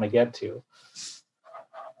think we want to get to?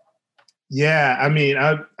 Yeah, I mean,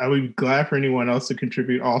 I would be glad for anyone else to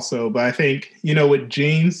contribute also. But I think, what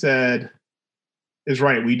Gene said is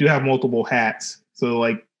right. We do have multiple hats. So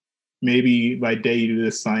like maybe by day you do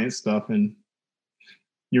this science stuff and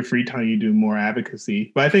your free time you do more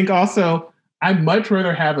advocacy. But I think also I'd much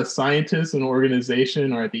rather have a scientist in an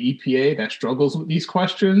organization or at the EPA that struggles with these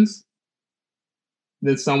questions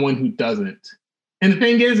than someone who doesn't. And the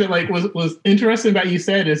thing is that like was interesting about you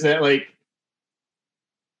said is that like,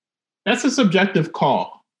 that's a subjective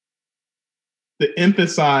call to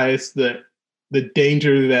emphasize the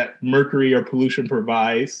danger that mercury or pollution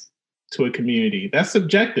provides to a community. That's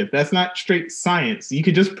subjective. That's not straight science. You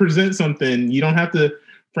could just present something. You don't have to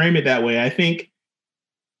frame it that way. I think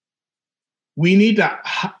we need to,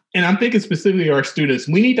 and I'm thinking specifically our students,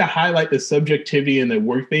 we need to highlight the subjectivity in the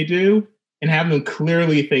work they do and have them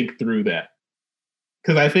clearly think through that.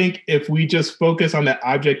 Because I think if we just focus on that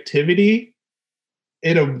objectivity,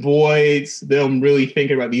 it avoids them really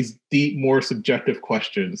thinking about these deep, more subjective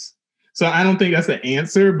questions. So I don't think that's the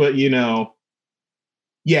answer, but yeah,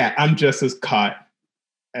 I'm just as caught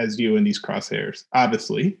as you in these crosshairs,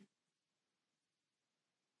 obviously.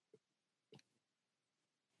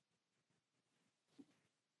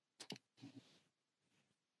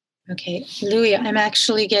 Okay, Louis, I'm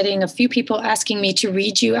actually getting a few people asking me to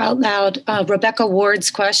read you out loud Rebecca Ward's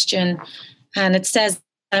question. And it says,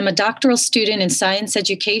 I'm a doctoral student in science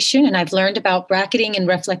education, and I've learned about bracketing and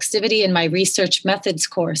reflexivity in my research methods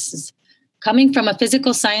courses. Coming from a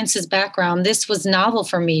physical sciences background, this was novel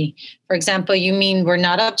for me. For example, you mean we're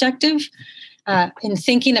not objective? In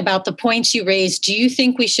thinking about the points you raised, do you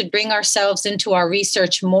think we should bring ourselves into our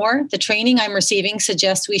research more? The training I'm receiving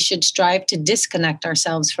suggests we should strive to disconnect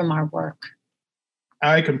ourselves from our work.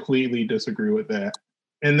 I completely disagree with that.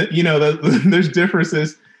 And, there's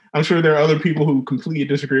differences. I'm sure there are other people who completely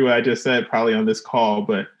disagree with what I just said, probably on this call,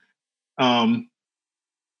 but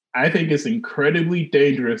I think it's incredibly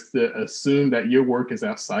dangerous to assume that your work is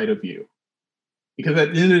outside of you. Because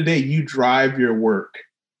at the end of the day, you drive your work.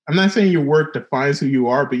 I'm not saying your work defines who you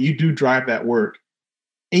are, but you do drive that work.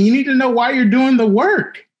 And you need to know why you're doing the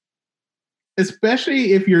work,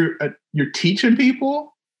 especially if you're teaching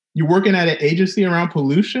people, you're working at an agency around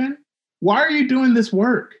pollution. Why are you doing this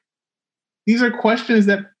work? These are questions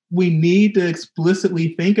that we need to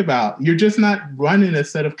explicitly think about. You're just not running a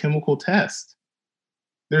set of chemical tests.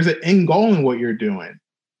 There's an end goal in what you're doing.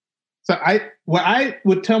 So what I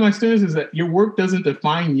would tell my students is that your work doesn't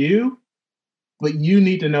define you, but you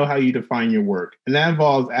need to know how you define your work. And that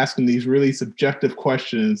involves asking these really subjective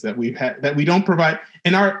questions that we don't provide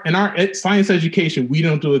in our science education. We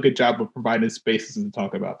don't do a good job of providing spaces to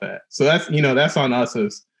talk about that. So that's on us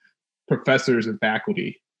as professors and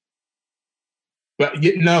faculty. But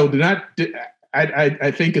no, do not.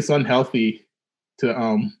 I think it's unhealthy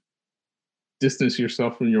to distance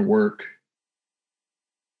yourself from your work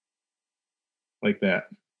like that.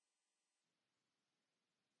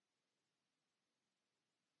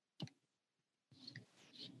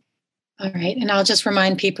 All right, and I'll just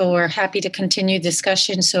remind people we're happy to continue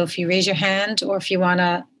discussion. So if you raise your hand, or if you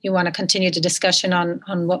wanna continue the discussion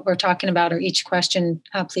on what we're talking about, or each question,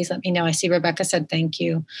 please let me know. I see Rebecca said thank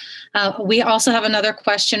you. We also have another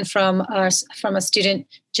question from a student,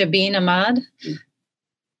 Jabin Ahmad.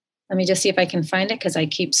 Let me just see if I can find it because I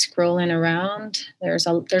keep scrolling around. There's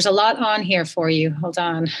a lot on here for you. Hold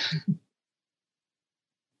on.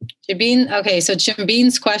 Jabin, okay, so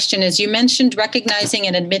Jabin's question is, you mentioned recognizing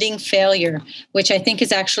and admitting failure, which I think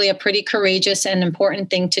is actually a pretty courageous and important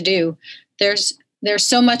thing to do. There's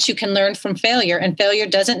so much you can learn from failure, and failure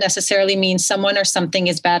doesn't necessarily mean someone or something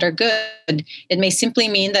is bad or good. It may simply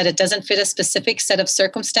mean that it doesn't fit a specific set of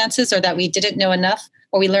circumstances, or that we didn't know enough,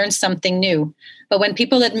 or we learned something new. But when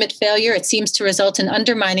people admit failure, it seems to result in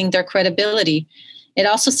undermining their credibility. It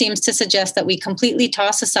also seems to suggest that we completely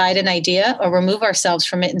toss aside an idea or remove ourselves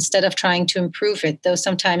from it instead of trying to improve it, though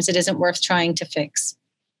sometimes it isn't worth trying to fix.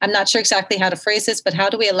 I'm not sure exactly how to phrase this, but how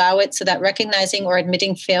do we allow it so that recognizing or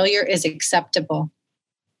admitting failure is acceptable?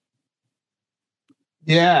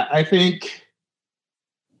 Yeah, I think,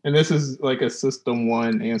 and this is like a system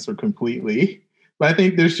one answer completely, but I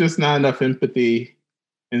think there's just not enough empathy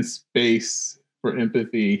and space for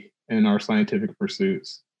empathy in our scientific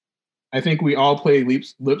pursuits. I think we all play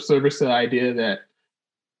lip service to the idea that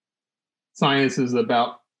science is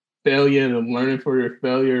about failure and learning for your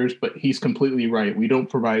failures, but he's completely right. We don't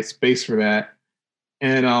provide space for that.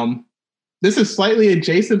 And this is slightly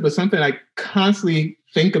adjacent, but something I constantly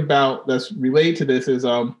think about that's related to this is,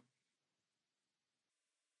 and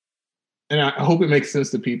I hope it makes sense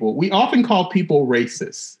to people. We often call people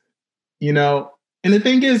racist, and the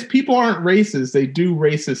thing is, people aren't racist. They do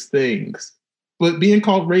racist things. But being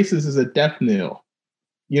called racist is a death knell.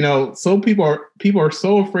 So people are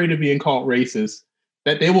so afraid of being called racist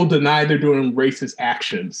that they will deny they're doing racist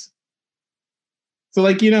actions. So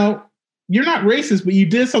you're not racist, but you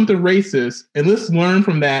did something racist, and let's learn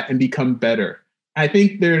from that and become better. I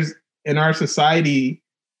think in our society,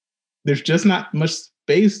 there's just not much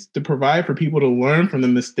space to provide for people to learn from the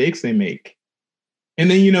mistakes they make. And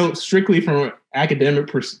then, strictly from an academic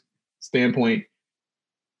standpoint,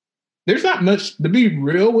 there's not much, to be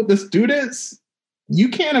real with the students. You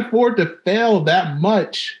can't afford to fail that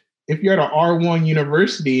much if you're at an R1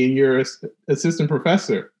 university and you're an assistant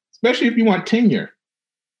professor, especially if you want tenure.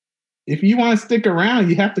 If you want to stick around,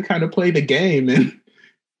 you have to kind of play the game, and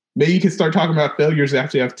maybe you can start talking about failures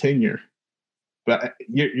after you have tenure. But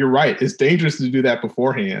you're right. It's dangerous to do that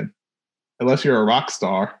beforehand, unless you're a rock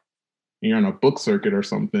star and you're on a book circuit or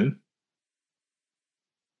something.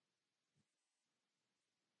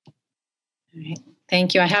 All right.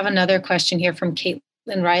 Thank you. I have another question here from Caitlin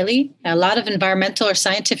Riley. A lot of environmental or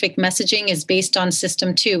scientific messaging is based on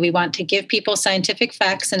system 2. We want to give people scientific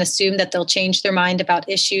facts and assume that they'll change their mind about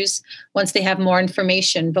issues once they have more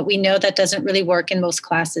information. But we know that doesn't really work in most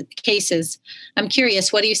cases. I'm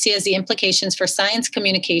curious, what do you see as the implications for science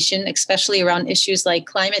communication, especially around issues like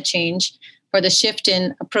climate change, for the shift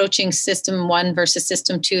in approaching system 1 versus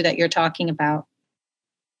system 2 that you're talking about?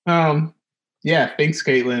 Yeah, thanks,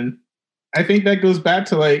 Caitlin. I think that goes back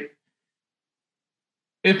to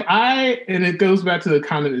and it goes back to the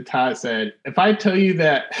comment that Todd said, if I tell you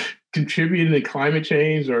that contributing to climate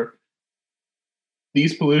change or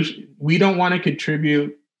these pollution, we don't want to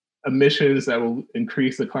contribute emissions that will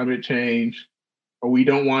increase the climate change, or we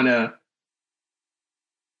don't want to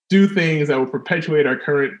do things that will perpetuate our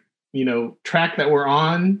current, track that we're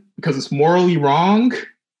on because it's morally wrong,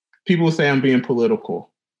 people will say I'm being political.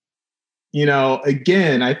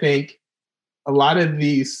 Again, I think a lot of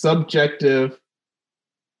these subjective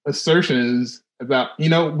assertions about,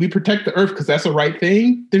 we protect the earth because that's the right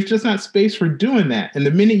thing. There's just not space for doing that. And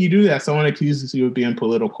the minute you do that, someone accuses you of being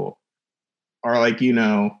political. are like,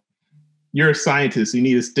 you're a scientist, you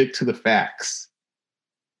need to stick to the facts.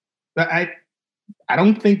 But I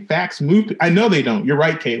don't think facts move. I know they don't. You're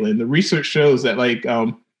right, Caitlin. The research shows that like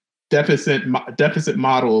deficit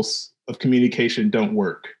models of communication don't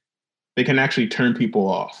work. They can actually turn people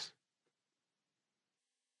off.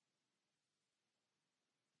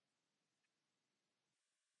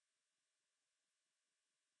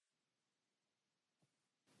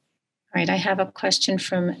 All right, I have a question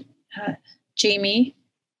from Jamie.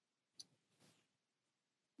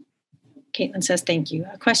 Caitlin says, thank you.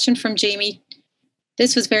 A question from Jamie.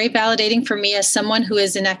 This was very validating for me as someone who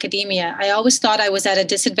is in academia. I always thought I was at a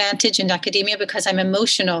disadvantage in academia because I'm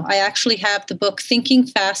emotional. I actually have the book Thinking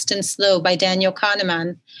Fast and Slow by Daniel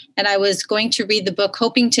Kahneman, and I was going to read the book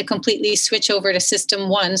hoping to completely switch over to System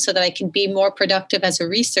 1 so that I can be more productive as a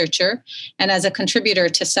researcher and as a contributor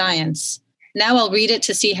to science. Now I'll read it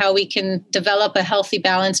to see how we can develop a healthy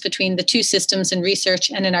balance between the two systems in research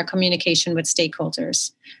and in our communication with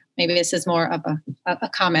stakeholders. Maybe this is more of a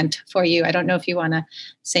comment for you. I don't know if you want to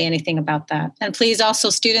say anything about that. And please also,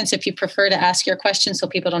 students, if you prefer to ask your questions so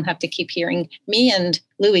people don't have to keep hearing me and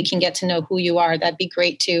Louis can get to know who you are, that'd be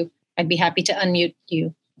great too. I'd be happy to unmute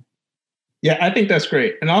you. Yeah, I think that's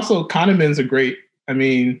great. And also Kahneman's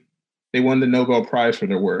they won the Nobel Prize for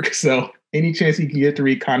their work. So any chance you can get to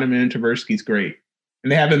read Kahneman and Tversky's great.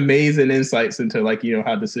 And they have amazing insights into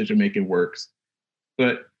how decision-making works.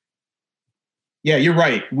 But yeah, you're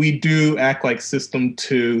right. We do act like System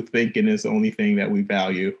 2 thinking is the only thing that we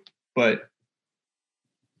value. But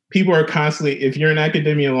people are constantly, if you're in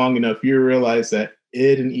academia long enough, you realize that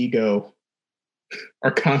id and ego are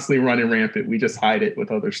constantly running rampant. We just hide it with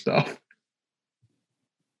other stuff.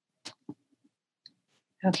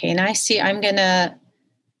 Okay, and I'm going to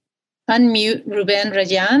unmute Ruben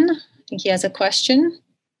Rayan. I think he has a question.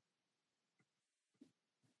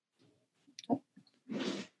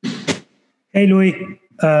 Hey, Louis,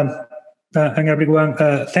 and everyone.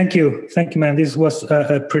 Thank you, man. This was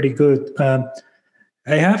pretty good. I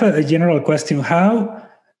have a general question. How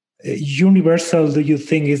universal do you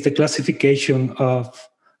think is the classification of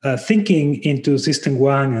thinking into System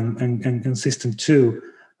 1 and System 2?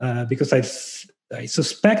 Because I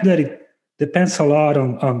suspect that it depends a lot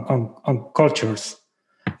on cultures.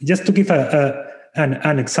 Just to give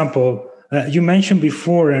an example, you mentioned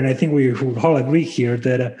before, and I think we all agree here,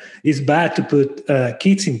 that it's bad to put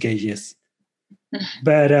kids in cages.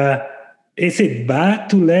 But is it bad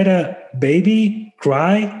to let a baby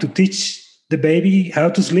cry to teach the baby how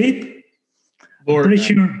to sleep? I'm pretty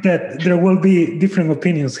sure that there will be different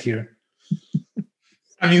opinions here.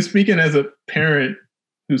 Speaking as a parent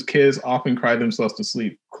whose kids often cry themselves to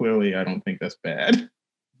sleep, clearly I don't think that's bad.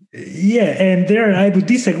 Yeah, and there I would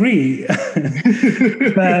disagree.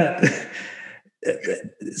 But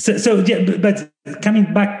but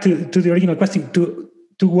coming back to the original question,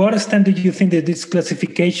 to what extent do you think that this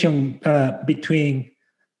classification between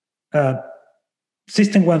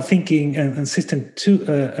System 1 thinking and System 2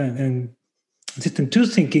 and System 2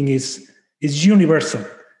 thinking is universal?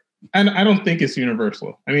 And I don't think it's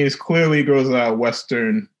universal. It clearly grows out of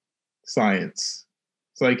Western science.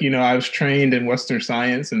 It's like, I was trained in Western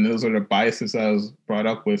science, and those are the biases I was brought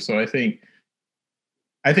up with. So I think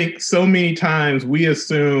so many times we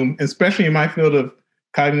assume, especially in my field of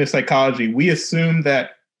cognitive psychology, we assume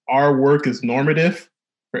that our work is normative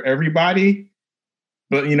for everybody.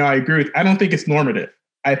 But, I agree I don't think it's normative.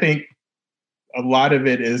 I think a lot of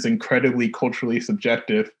it is incredibly culturally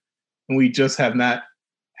subjective, and we just have not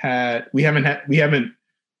we haven't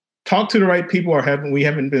talked to the right people, or we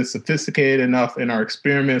haven't been sophisticated enough in our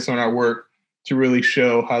experiments on our work to really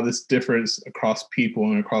show how this differs across people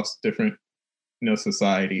and across different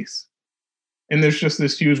societies. And there's just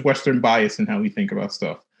this huge Western bias in how we think about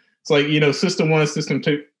stuff. It's like, System 1, System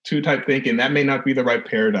 2 type thinking, that may not be the right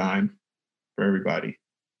paradigm for everybody.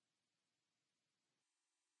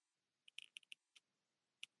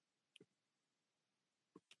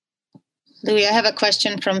 Louis, I have a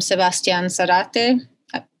question from Sebastian Zarate.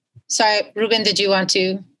 Sorry, Ruben, did you want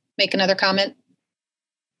to make another comment?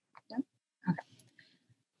 No? Okay.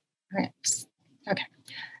 All right. Okay.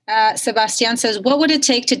 Sebastian says, what would it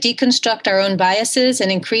take to deconstruct our own biases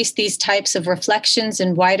and increase these types of reflections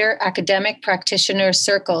in wider academic practitioner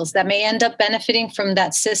circles that may end up benefiting from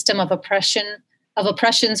that system of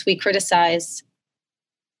oppressions we criticize?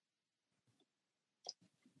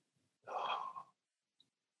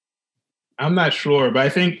 I'm not sure, but I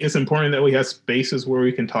think it's important that we have spaces where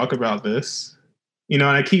we can talk about this. And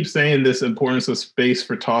I keep saying this importance of space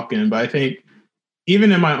for talking, but I think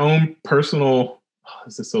even in my own personal,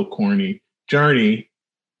 this is so corny, journey,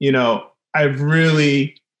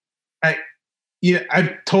 yeah,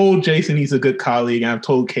 I've told Jason he's a good colleague, and I've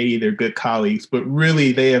told Katie they're good colleagues, but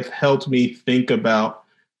really they have helped me think about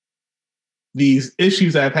these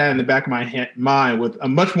issues I've had in the back of my mind with a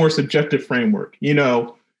much more subjective framework.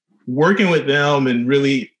 Working with them and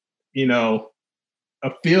really, a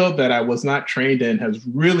field that I was not trained in has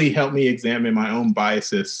really helped me examine my own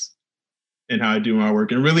biases in how I do my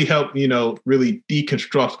work, and really helped, really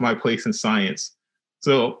deconstruct my place in science.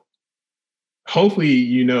 So hopefully,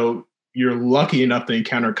 you're lucky enough to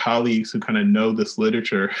encounter colleagues who kind of know this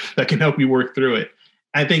literature that can help you work through it.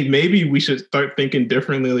 I think maybe we should start thinking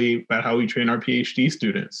differently about how we train our PhD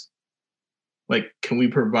students. Like, can we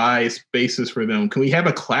provide spaces for them? Can we have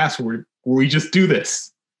a class where we just do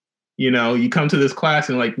this? You come to this class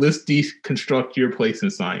and like, let's deconstruct your place in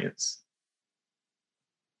science.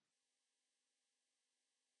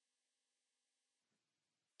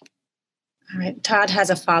 All right, Todd has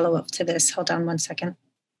a follow-up to this. Hold on one second.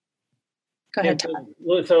 Go ahead, Todd.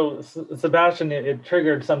 So Sebastian, it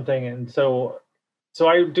triggered something. And so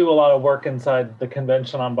I do a lot of work inside the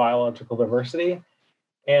Convention on Biological Diversity.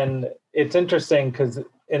 And it's interesting because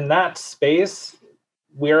in that space,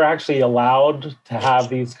 we're actually allowed to have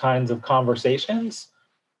these kinds of conversations,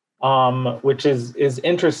 which is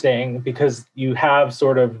interesting because you have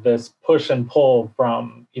sort of this push and pull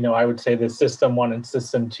from, I would say the system 1 and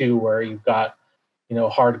system 2, where you've got,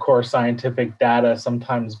 hardcore scientific data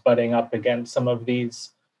sometimes butting up against some of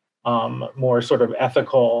these more sort of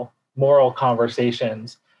ethical, moral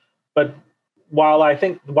conversations. But while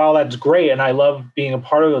that's great, and I love being a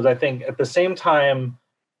part of those, I think at the same time,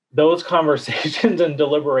 those conversations and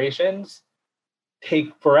deliberations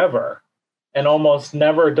take forever, and almost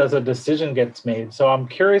never does a decision gets made. So I'm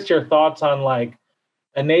curious your thoughts on like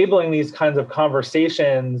enabling these kinds of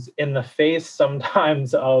conversations in the face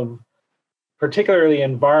sometimes of particularly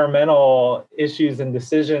environmental issues and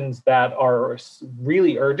decisions that are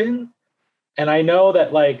really urgent. And I know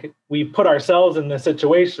that like we put ourselves in this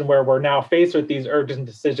situation where we're now faced with these urgent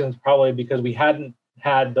decisions, probably because we hadn't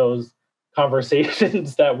had those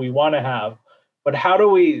conversations that we want to have. But how do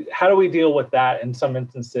we deal with that in some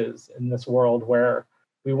instances in this world where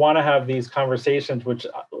we want to have these conversations, which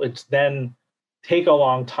then take a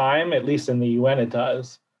long time, at least in the UN it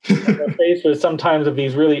does. We're faced with sometimes of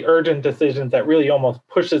these really urgent decisions that really almost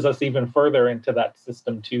pushes us even further into that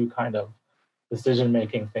system 2 kind of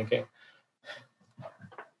decision-making thinking.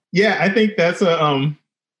 Yeah, I think that's a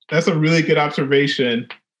really good observation.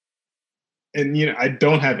 And I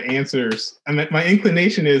don't have answers. I mean, my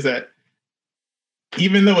inclination is that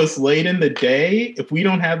even though it's late in the day, if we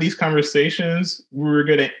don't have these conversations, we're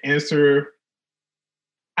going to answer.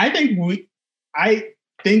 I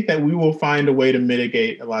think that we will find a way to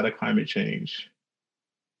mitigate a lot of climate change.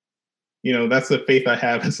 That's the faith I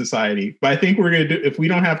have in society. But I think we're going to do, if we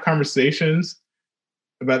don't have conversations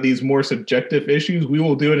about these more subjective issues, we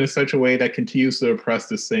will do it in such a way that continues to oppress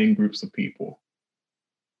the same groups of people.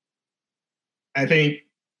 I think,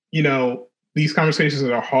 these conversations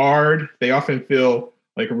are hard. They often feel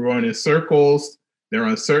like we're going in circles. They're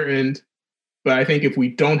uncertain. But I think if we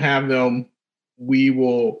don't have them, we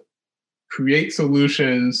will create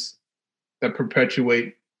solutions that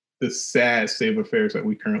perpetuate the sad state of affairs that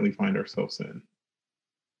we currently find ourselves in.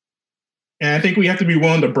 And I think we have to be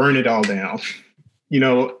willing to burn it all down.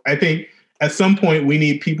 I think at some point we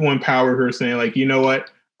need people in power who are saying like, you know what,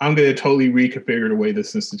 I'm going to totally reconfigure the way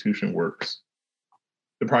this institution works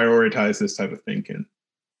to prioritize this type of thinking.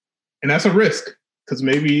 And that's a risk because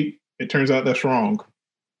maybe it turns out that's wrong.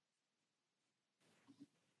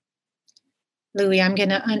 Louis, I'm going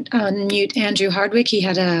to unmute Andrew Hardwick. He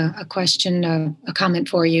had a question, a comment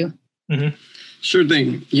for you. Mm-hmm. Sure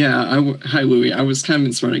thing. Yeah. Hi, Louis. I was kind of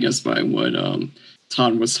inspired, I guess, by what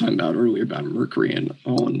Todd was talking about earlier about mercury and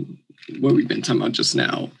on what we've been talking about just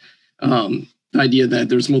now. The idea that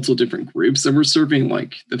there's multiple different groups that we're serving,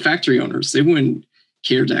 like the factory owners, they wouldn't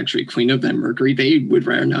care to actually clean up that mercury. They would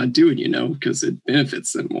rather not do it, because it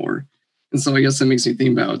benefits them more. And so I guess that makes me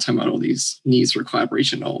think about talking about all these needs for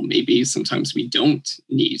collaboration. Maybe sometimes we don't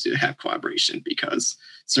need to have collaboration because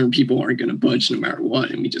certain people aren't going to budge no matter what.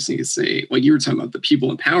 And we just need to say, like you were talking about, the people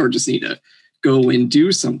in power just need to go and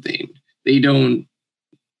do something. They don't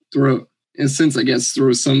throw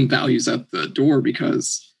some values out the door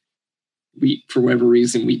because for whatever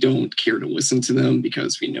reason, we don't care to listen to them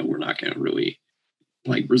because we know we're not going to really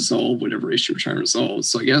resolve whatever issue we're trying to resolve.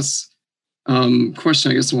 So I guess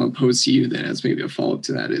question I guess I want to pose to you then as maybe a follow-up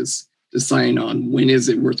to that is deciding on when is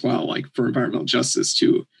it worthwhile for environmental justice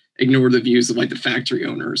to ignore the views of the factory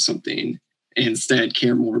owner or something and instead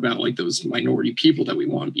care more about those minority people that we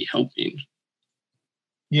want to be helping.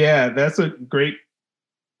 Yeah, that's a great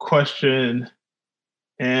question.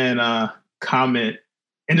 and comment.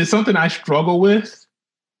 And it's something I struggle with,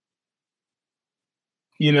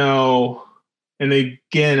 you know, and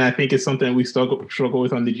again, I think it's something we struggle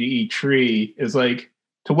with on the GE tree is like,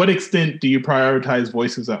 to what extent do you prioritize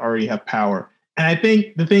voices that already have power? And I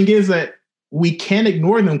think the thing is that we can't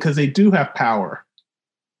ignore them because they do have power.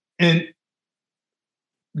 And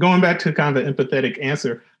going back to kind of an empathetic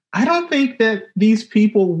answer, I don't think that these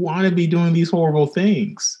people want to be doing these horrible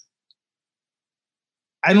things.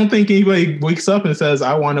 I don't think anybody wakes up and says,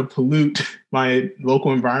 I want to pollute my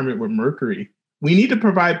local environment with mercury. We need to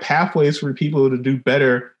provide pathways for people to do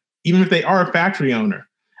better, even if they are a factory owner.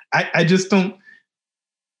 I just don't,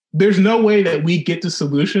 there's no way that we get to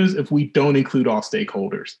solutions if we don't include all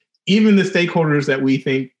stakeholders, even the stakeholders that we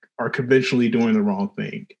think are conventionally doing the wrong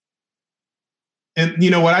thing. And,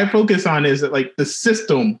 you know, what I focus on is that, like, the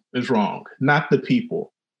system is wrong, not the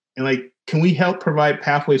people. And, like, can we help provide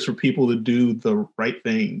pathways for people to do the right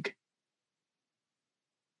thing?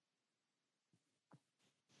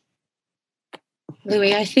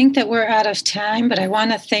 Louis, I think that we're out of time, but I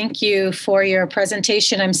want to thank you for your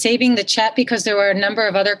presentation. I'm saving the chat because there were a number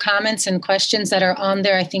of other comments and questions that are on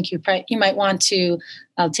there. I think you might want to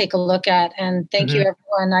take a look at. And thank you,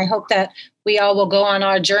 everyone. I hope that we all will go on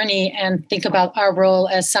our journey and think about our role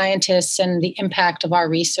as scientists and the impact of our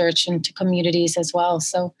research into communities as well.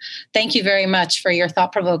 So thank you very much for your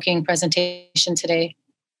thought-provoking presentation today.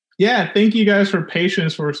 Yeah, thank you guys for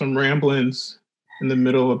patience for some ramblings in the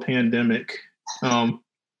middle of a pandemic. I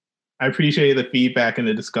appreciate the feedback and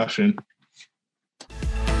the discussion.